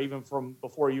been there even from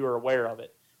before you were aware of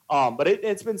it. But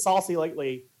it's been saucy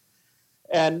lately.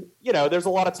 And, there's a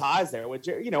lot of ties there.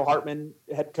 Hartman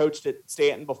had coached at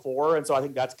Stanton before, and so I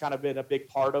think that's kind of been a big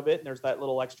part of it, and there's that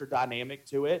little extra dynamic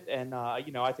to it. And,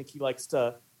 I think he likes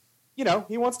to,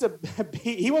 he wants to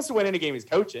win any game he's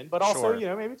coaching, but also,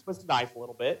 maybe it's supposed to knife a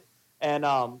little bit. And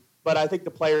but I think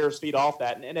the players feed off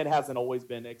that, and it hasn't always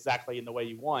been exactly in the way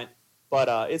you want.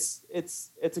 But it's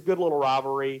a good little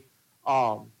rivalry.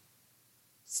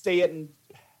 Stanton,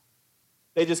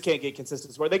 they just can't get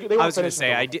consistent score. They I was going to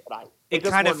say, it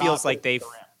kind of feels like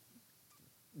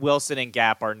Wilson and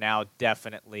Gap are now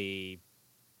definitely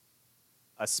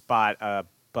a spot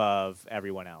above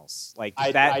everyone else. I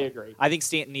agree. I think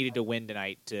Stanton needed to win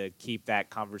tonight to keep that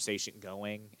conversation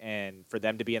going, and for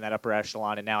them to be in that upper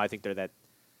echelon. And now I think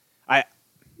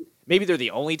maybe they're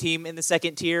the only team in the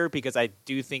second tier, because I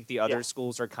do think the other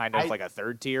schools are kind of like a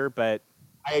third tier, but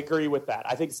I agree with that.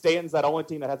 I think Stanton's that only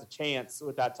team that has a chance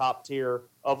with that top tier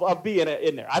of being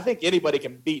in there. I think anybody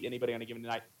can beat anybody on a given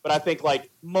night, but I think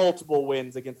multiple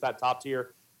wins against that top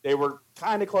tier. They were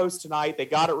kind of close tonight. They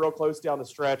got it real close down the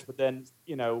stretch, but then,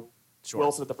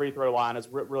 Wilson at the free throw line has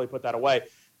really put that away.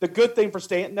 The good thing for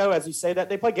Stanton, though, as you say that,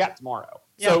 they play Gap tomorrow.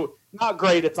 Yeah. So not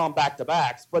great. It's on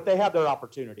back-to-backs, but they have their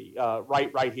opportunity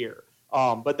right here.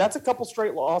 But that's a couple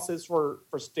straight losses for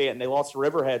Stanton. They lost to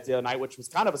Riverheads the other night, which was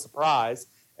kind of a surprise,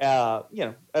 as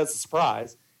a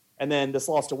surprise. And then this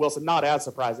loss to Wilson, not as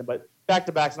surprising, but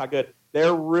back-to-back's not good.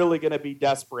 They're really going to be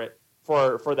desperate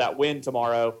for that win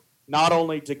tomorrow, not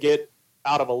only to get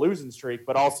out of a losing streak,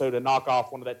 but also to knock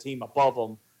off one of that team above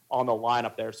them on the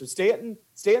lineup there. So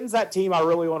Stanton's that team I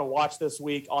really want to watch this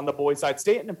week on the boys' side.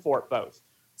 Stanton and Fort both.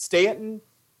 Stanton,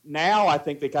 now I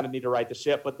think they kind of need to right the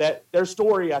ship, but their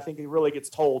story, I think it really gets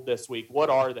told this week. What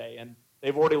are they? And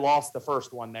they've already lost the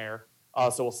first one there,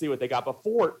 so we'll see what they got. But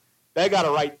Fort, they got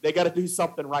to do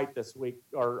something right this week,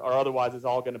 or otherwise it's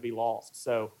all going to be lost.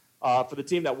 So for the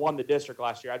team that won the district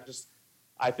last year,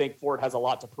 I think Fort has a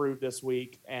lot to prove this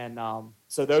week, and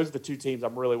so those are the two teams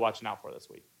I'm really watching out for this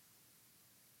week.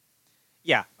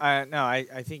 Yeah,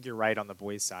 I think you're right on the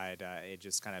boys' side. It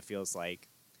just kind of feels like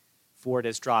Ford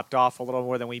has dropped off a little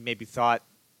more than we maybe thought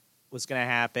was going to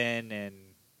happen, and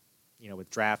with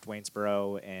Draft,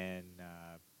 Waynesboro, and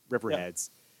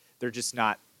Riverheads, they're just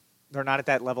not. They're not at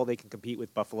that level they can compete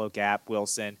with Buffalo Gap,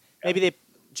 Wilson. maybe they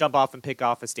jump off and pick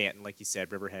off a Stanton, like you said.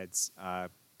 Riverheads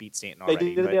beat Stanton They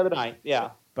already. did it the other night.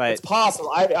 Yeah, but it's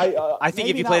possible. I think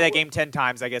if you play that game. game 10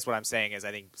 times, I guess what I'm saying is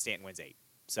I think Stanton wins 8.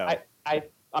 So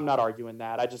I'm not arguing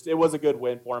that. It was a good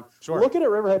win for him. Sure. Looking at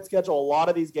Riverhead's schedule, a lot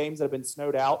of these games that have been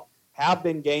snowed out have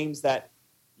been games that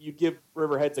you give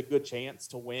Riverheads a good chance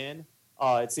to win.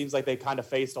 It seems like they kind of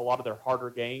faced a lot of their harder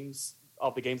games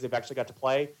of the games they've actually got to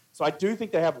play. So I do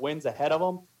think they have wins ahead of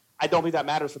them. I don't think that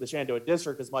matters for the Shenandoah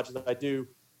District as much as I do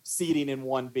seeding in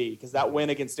 1B, because that win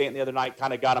against Stanton the other night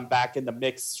kind of got them back in the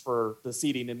mix for the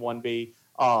seeding in 1B.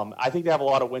 I think they have a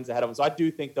lot of wins ahead of them, so I do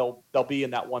think they'll be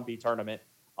in that 1B tournament.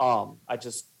 That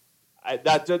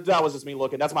was just me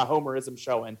looking. That's my homerism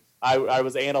showing. I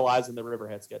was analyzing the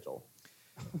Riverhead schedule.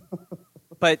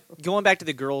 But going back to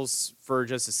the girls for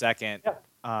just a second,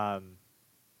 yeah.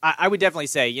 I would definitely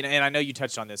say, and I know you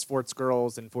touched on this, Fort's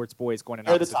girls and Fort's boys going in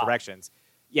They're the opposite top. directions.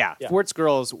 Yeah, Yeah. Fort's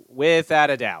girls, without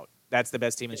a doubt, that's the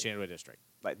best team in the Shenandoah District.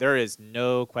 Like, there is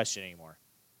no question anymore.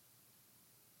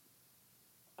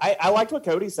 I liked what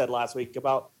Cody said last week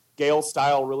about Gail's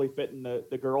style really fitting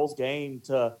the girls' game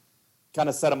to kind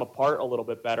of set them apart a little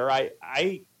bit better.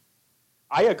 I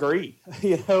agree.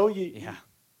 Yeah.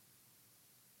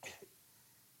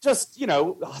 Just,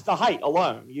 the height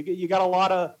alone. You got a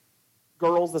lot of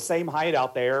girls the same height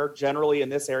out there generally in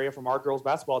this area from our girls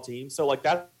basketball team. So like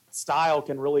that style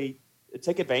can really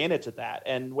take advantage of that.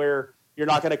 And where you're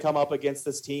not going to come up against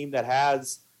this team that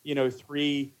has,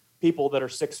 3 people that are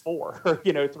 6'4",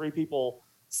 or, 3 people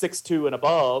 6'2" and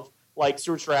above, like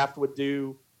Stuart Draft would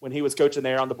do when he was coaching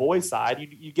there on the boys' side.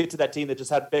 You get to that team that just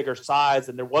had bigger size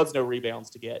and there was no rebounds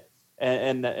to get,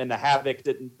 and the havoc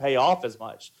didn't pay off as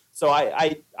much. So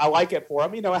I like it for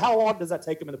them. How long does that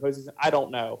take them in the postseason? I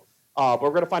don't know. But we're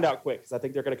going to find out quick, because I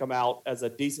think they're going to come out as a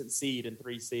decent seed in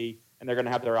 3C, and they're going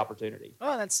to have their opportunity.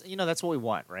 Well, that's what we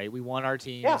want, right? We want our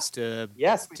teams to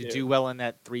do well in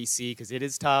that 3C, because it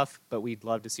is tough, but we'd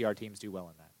love to see our teams do well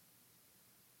in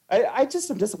that. I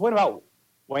just am disappointed about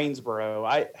Waynesboro.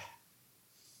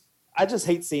 I just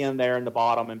hate seeing them there in the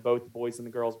bottom in both the boys and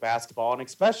the girls basketball, and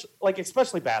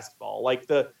especially basketball. Like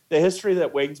the history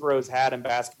that Waynesboro's had in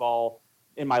basketball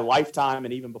in my lifetime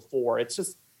and even before, it's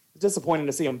just disappointing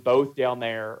to see them both down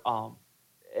there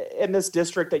in this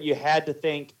district that you had to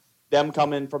think them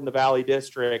coming from the Valley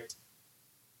District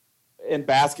in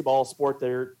basketball sport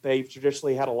they've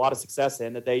traditionally had a lot of success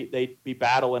in, that they'd be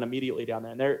battling immediately down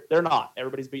there. And they're not.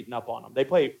 Everybody's beating up on them. They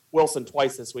play Wilson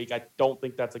twice this week. I don't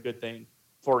think that's a good thing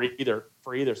for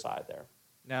either side there.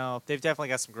 No, they've definitely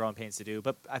got some growing pains to do,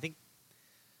 but I think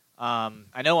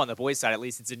I know on the boys' side at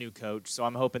least it's a new coach, so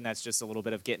I'm hoping that's just a little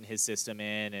bit of getting his system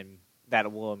in, and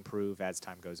that will improve as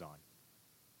time goes on.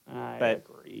 I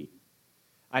agree.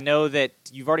 I know that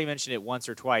you've already mentioned it once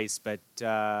or twice, but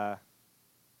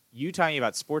you tell me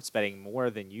about sports betting more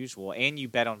than usual, and you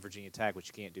bet on Virginia Tech, which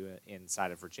you can't do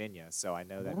inside of Virginia. So I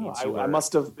know that means you I are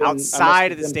must have been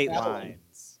outside of the state battling.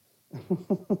 lines.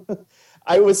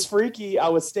 I was freaky. I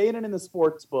was staying in the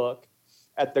sports book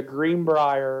at the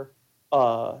Greenbrier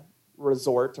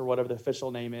Resort, or whatever the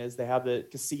official name is. They have the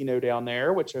casino down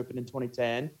there, which opened in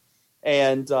 2010.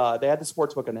 And they had the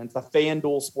sports book, and it's the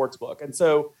FanDuel sports book. And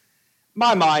so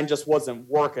my mind just wasn't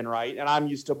working right. And I'm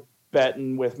used to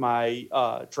betting with my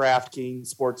DraftKings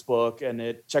sports book, and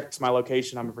it checks my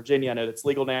location. I'm in Virginia. I know that's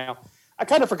legal now. I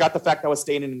kind of forgot the fact I was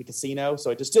staying in the casino, so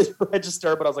it just didn't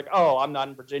register. But I was like, oh, I'm not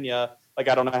in Virginia. Like,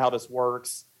 I don't know how this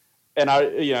works. And I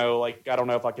don't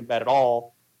know if I can bet at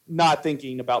all, not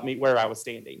thinking about where I was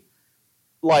standing.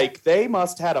 Like, they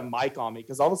must have had a mic on me,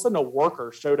 because all of a sudden a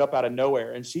worker showed up out of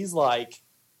nowhere, and she's like,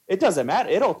 it doesn't matter.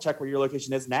 It'll check where your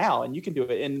location is now, and you can do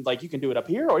it. And like, you can do it up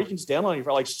here, or you can just download your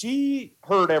phone. Like, she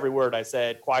heard every word I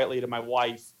said quietly to my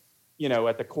wife,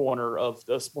 at the corner of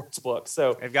the sports book.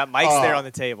 So They've got mics there on the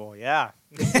table. Yeah.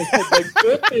 The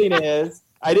good thing is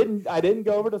I didn't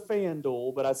go over to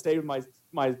FanDuel, but I stayed with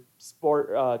my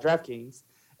sport DraftKings,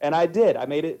 and I did. I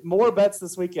made it more bets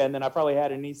this weekend than I probably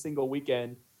had any single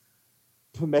weekend,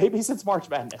 maybe since March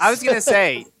Madness. I was going to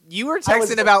say, you were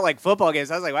texting about like football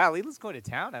games. I was like, wow, Leland's going to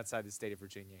town outside the state of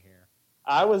Virginia here.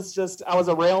 I was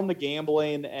around the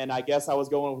gambling, and I guess I was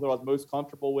going with what I was most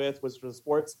comfortable with, which was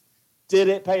sports. Did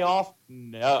it pay off?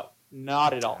 No,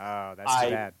 not at all. Oh, that's too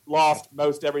bad. I lost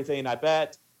most everything I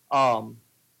bet.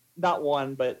 Not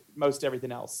one, but most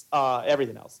everything else.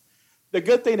 Everything else. The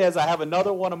good thing is I have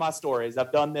another one of my stories.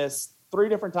 I've done this 3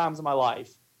 different times in my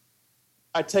life.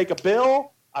 I take a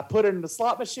bill, I put it in the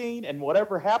slot machine, and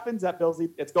whatever happens, that bill's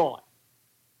it's gone.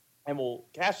 And we'll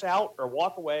cash out or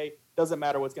walk away. Doesn't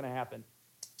matter what's going to happen.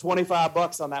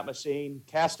 $25 on that machine,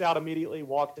 cashed out immediately,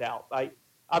 walked out.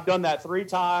 I've done that 3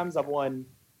 times. I've won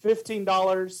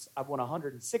 $15. I've won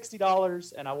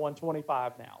 $160, and I won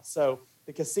 $25 now. So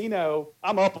the casino,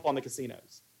 I'm up on the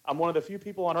casinos. I'm one of the few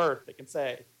people on earth that can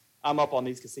say I'm up on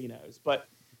these casinos. But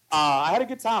I had a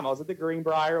good time. I was at the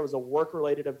Greenbrier. It was a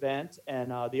work-related event,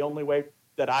 and the only way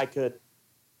that I could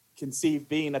conceive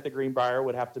being at the Greenbrier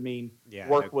would have to mean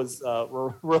work was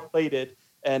related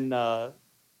and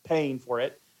paying for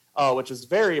it, which was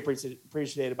very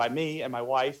appreciated by me and my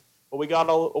wife. But we got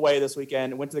away this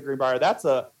weekend and went to the Greenbrier. That's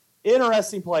a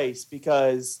interesting place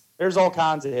because there's all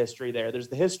kinds of history there. There's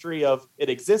the history of it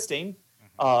existing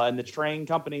and the train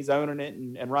companies owning it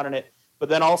and running it, but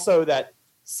then also that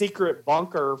secret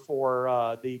bunker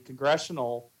for the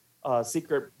congressional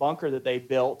secret bunker that they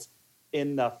built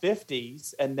in the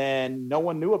 50s, and then no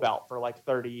one knew about for like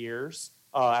 30 years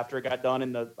after it got done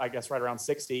in the, I guess, right around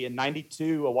 60. In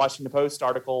 92, a Washington Post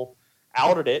article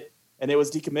outed it, and it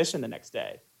was decommissioned the next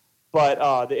day.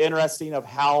 But the interesting of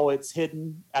how it's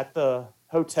hidden at the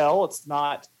hotel, it's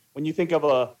not, when you think of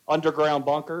a underground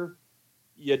bunker,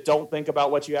 you don't think about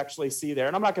what you actually see there.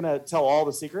 And I'm not going to tell all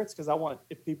the secrets because I want,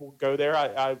 if people go there,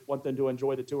 I want them to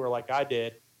enjoy the tour like I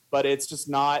did. But it's just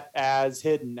not as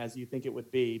hidden as you think it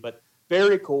would be. But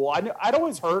very cool. I'd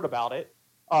always heard about it,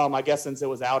 I guess, since it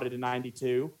was outed in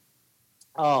 92.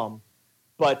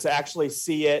 But to actually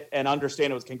see it and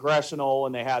understand it was congressional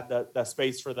and they had the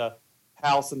space for the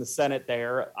House and the Senate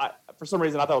there. For some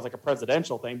reason, I thought it was like a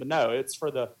presidential thing, but no, it's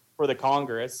for the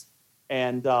Congress.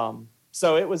 And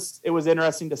so it was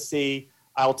interesting to see.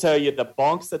 I'll tell you, the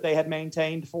bunks that they had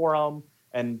maintained for them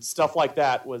and stuff like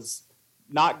that was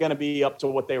not going to be up to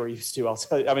what they were used to. I'll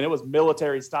tell you, I mean, it was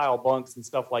military style bunks and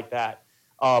stuff like that.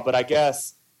 But I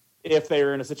guess if they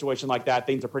were in a situation like that,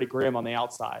 things are pretty grim on the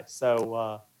outside.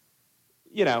 So,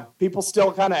 people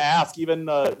still kind of ask, even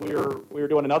we were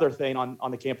doing another thing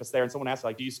on the campus there, and someone asked,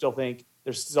 like, do you still think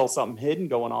there's still something hidden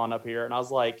going on up here? And I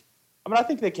was like, I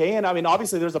think they can. I mean,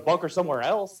 obviously there's a bunker somewhere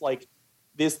else. Like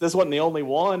this wasn't the only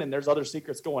one, and there's other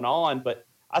secrets going on, but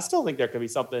I still think there could be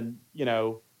something,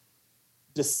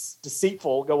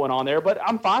 deceitful going on there, but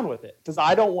I'm fine with it because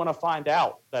I don't want to find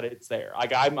out that it's there.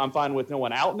 Like I'm fine with no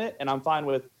one out in it, and I'm fine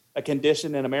with a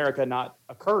condition in America not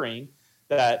occurring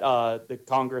that the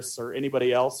Congress or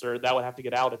anybody else or that would have to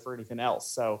get outed for anything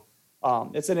else. So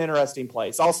it's an interesting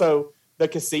place. Also, the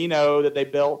casino that they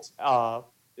built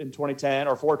in 2010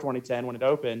 or for 2010 when it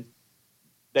opened,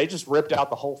 they just ripped out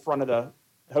the whole front of the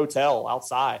hotel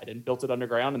outside and built it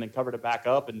underground and then covered it back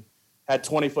up and had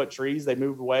 20-foot trees. They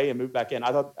moved away and moved back in.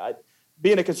 I thought,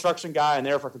 being a construction guy and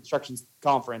there for a construction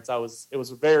conference, it was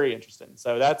very interesting.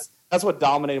 So that's what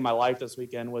dominated my life this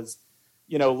weekend was,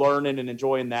 learning and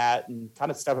enjoying that and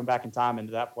kind of stepping back in time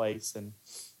into that place and,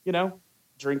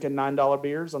 drinking $9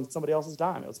 beers on somebody else's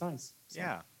dime. It was nice. So.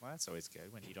 Yeah. Well, that's always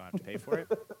good when you don't have to pay for it.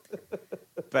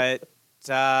 But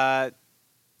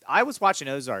I was watching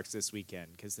Ozarks this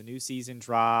weekend because the new season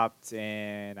dropped,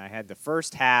 and I had the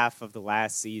first half of the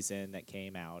last season that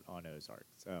came out on Ozark.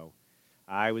 So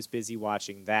I was busy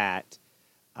watching that.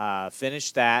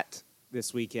 Finished that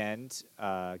this weekend,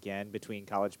 again, between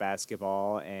college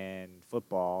basketball and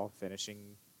football,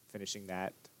 finishing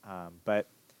that.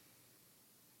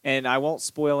 And I won't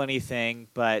spoil anything,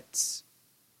 but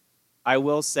I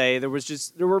will say there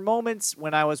were moments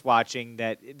when I was watching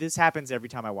that this happens every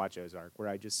time I watch Ozark where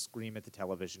I just scream at the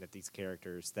television at these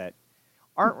characters that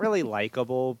aren't really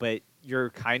likable, but you're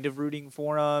kind of rooting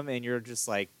for them and you're just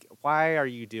like, why are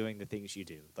you doing the things you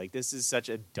do? Like, this is such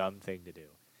a dumb thing to do.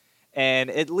 And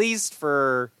at least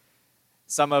for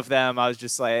some of them, I was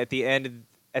just like, at the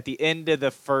end of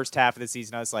the first half of the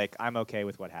season, I was like, I'm okay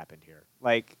with what happened here.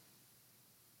 Like,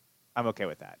 I'm okay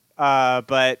with that.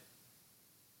 But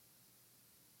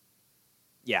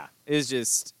yeah, it was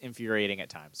just infuriating at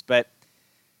times, but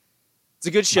it's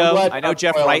a good show. I know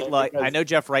Jeff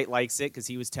Wright likes it because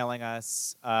he was telling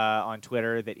us on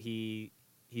Twitter that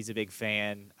he's a big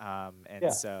fan,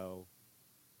 so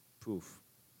poof.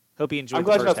 Hope he enjoyed. I'm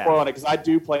glad you're not spoiling it because I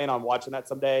do plan on watching that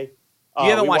someday. You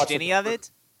haven't watched any of it?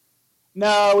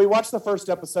 No, we watched the first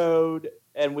episode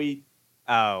and we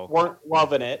weren't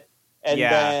loving it, and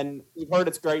then we've heard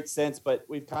it's great since, but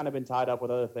we've kind of been tied up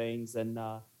with other things and.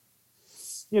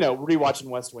 Rewatching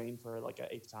West Wing for like an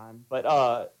 8th time.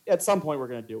 But at some point we're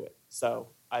going to do it. So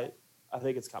I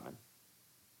think it's coming.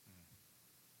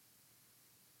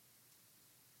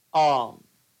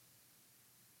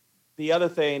 The other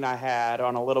thing I had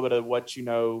on a little bit of what I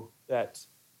know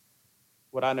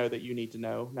that you need to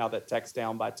know now that Tech's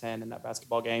down by 10 in that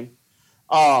basketball game.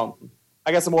 I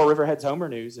got some more Riverheads Homer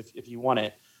news if you want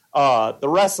it. The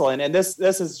wrestling, and this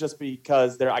is just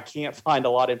because I can't find a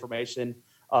lot of information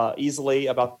easily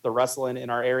about the wrestling in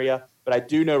our area. but I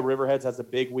do know Riverheads has a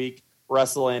big week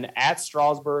wrestling at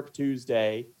Strasburg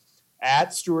Tuesday,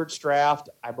 at Stuarts Draft,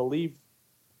 I believe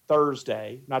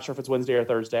Thursday. Not sure if it's Wednesday or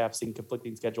Thursday. I've seen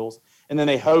conflicting schedules. And then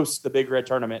they host the Big Red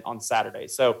Tournament on Saturday.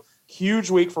 So huge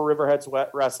week for Riverheads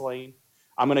wrestling.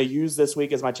 I'm going to use this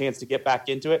week as my chance to get back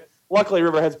into it. Luckily,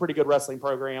 Riverhead's a pretty good wrestling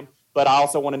program, but I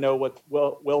also want to know what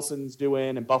Wilson's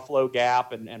doing and Buffalo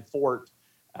Gap and Fort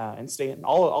and Stanton,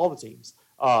 all the teams.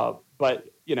 But,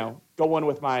 going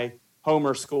with my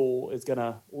Homer school is going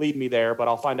to lead me there, but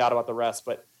I'll find out about the rest.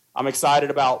 But I'm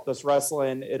excited about this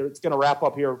wrestling. It's going to wrap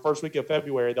up here first week of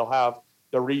February. They'll have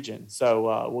the region.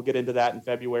 So we'll get into that in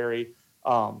February,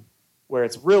 where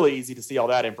it's really easy to see all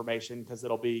that information because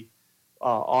it'll be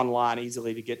online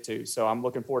easily to get to. So I'm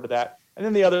looking forward to that. And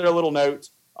then the other little note,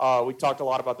 we talked a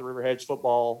lot about the Riverheads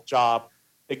football job.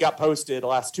 It got posted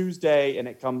last Wednesday, and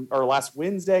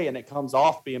it comes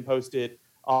off being posted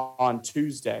on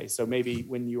Tuesday. So maybe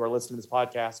when you are listening to this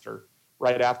podcast or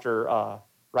right after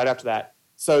that.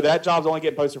 So that job's only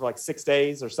getting posted for like 6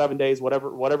 days or 7 days,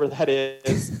 whatever that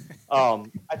is.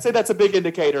 I'd say that's a big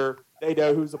indicator. They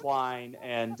know who's applying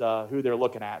and who they're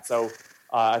looking at. So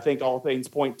I think all things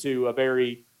point to a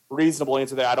very reasonable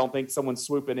answer there. I don't think someone's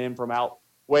swooping in from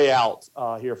way out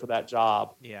here for that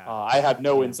job. Yeah. I have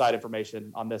no inside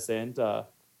information on this end.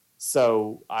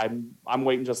 So I'm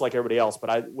waiting just like everybody else.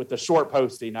 But with the short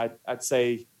posting, I'd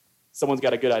say someone's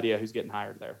got a good idea who's getting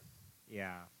hired there.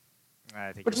 Yeah.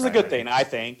 I think which is a good thing, I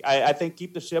think. I think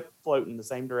keep the ship floating the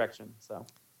same direction. So.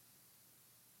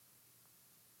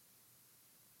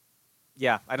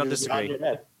 Yeah, I don't disagree.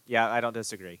 Yeah, I don't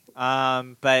disagree.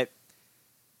 But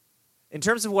in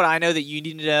terms of what I know that you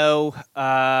need to know,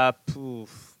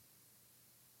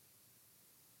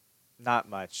 not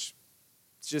much.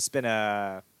 It's just been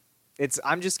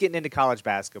I'm just getting into college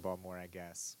basketball more, I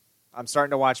guess. I'm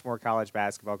starting to watch more college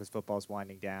basketball because football's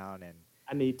winding down, and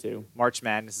I need to. March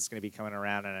Madness is going to be coming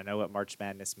around, and I know what March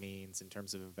Madness means in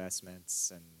terms of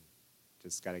investments, and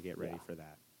just got to get ready for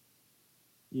that.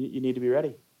 You need to be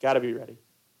ready. Got to be ready.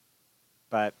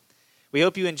 But we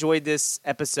hope you enjoyed this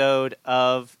episode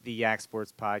of the Yak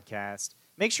Sports Podcast.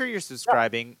 Make sure you're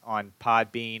subscribing on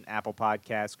Podbean, Apple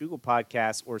Podcasts, Google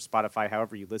Podcasts, or Spotify,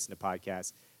 however you listen to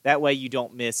podcasts. That way you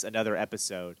don't miss another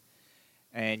episode.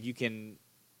 And you can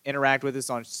interact with us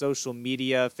on social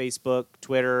media, Facebook,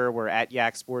 Twitter. We're at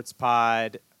Yak Sports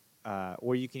Pod.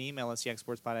 Or you can email us,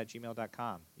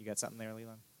 yaksportspod@gmail.com. You got something there,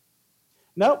 Leland?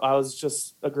 No, I was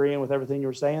just agreeing with everything you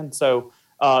were saying. So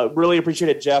really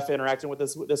appreciated Jeff interacting with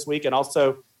us this week. And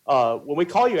also, when we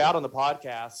call you out on the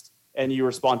podcast and you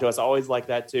respond to us, I always like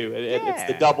that too. It's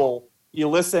the double. You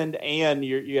listened and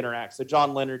you interact. So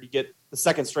John Leonard, you get the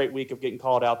second straight week of getting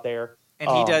called out there. And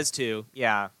he does too,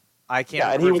 yeah. I can't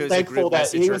and remember he was if it was a group thankful that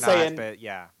message he or was not, saying, but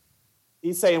yeah.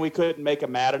 He's saying we couldn't make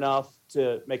him mad enough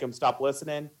to make him stop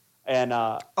listening. And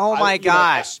oh my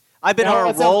gosh. I've been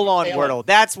on a roll on Wordle.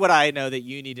 That's what I know that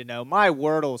you need to know. My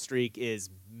Wordle streak is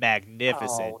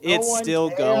magnificent. It's still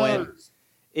going.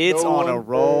 It's on a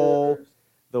roll.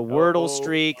 The Wordle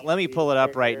streak. Let me pull it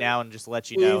up right now and just let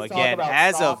you know. Again,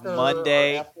 as of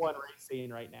Monday, F1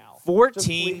 racing right now.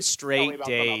 14 straight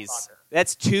days.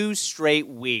 That's 2 straight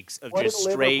weeks of just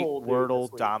straight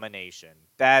Wordle domination.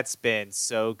 That's been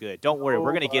so good. Don't worry,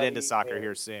 we're going to get into soccer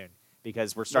here soon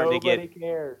because we're starting to get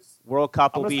World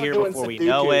Cup will be here before we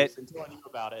know it. Until I knew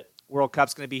about it. World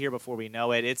Cup's going to be here before we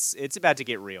know it. It's about to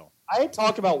get real. I ain't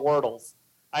talking about Wordles.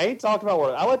 I'll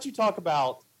let you talk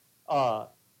about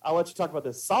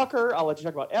this soccer. I'll let you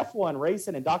talk about F1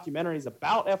 racing and documentaries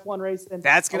about F1 racing.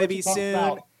 That's going to be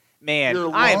soon. Man,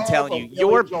 I am telling you,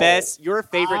 your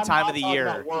favorite time of the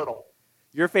year.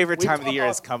 Your favorite time of the year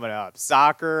is coming up.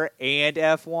 Soccer and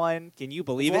F1. Can you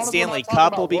believe it? Stanley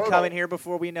Cup will be coming here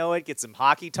before we know it. Get some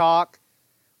hockey talk.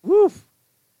 Woo.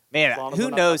 Man, who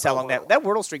knows how long that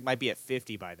Wordle streak might be at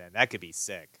 50 by then. That could be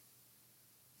sick.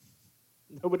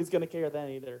 Nobody's going to care then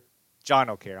either. John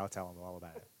will care. I'll tell him all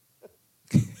about it.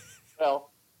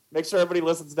 Well, make sure everybody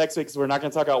listens next week because we're not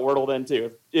going to talk about Wordle then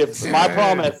too. If my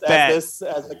promise as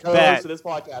the co-host of this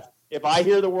podcast, if I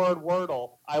hear the word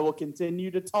Wordle, I will continue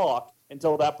to talk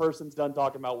until that person's done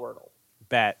talking about Wordle.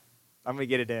 Bet. I'm going to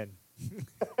get it in.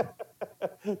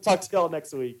 Talk to y'all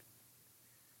next week.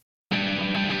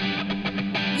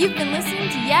 You've been listening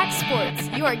to Yak Sports,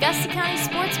 your Augusta County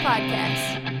sports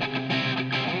podcast.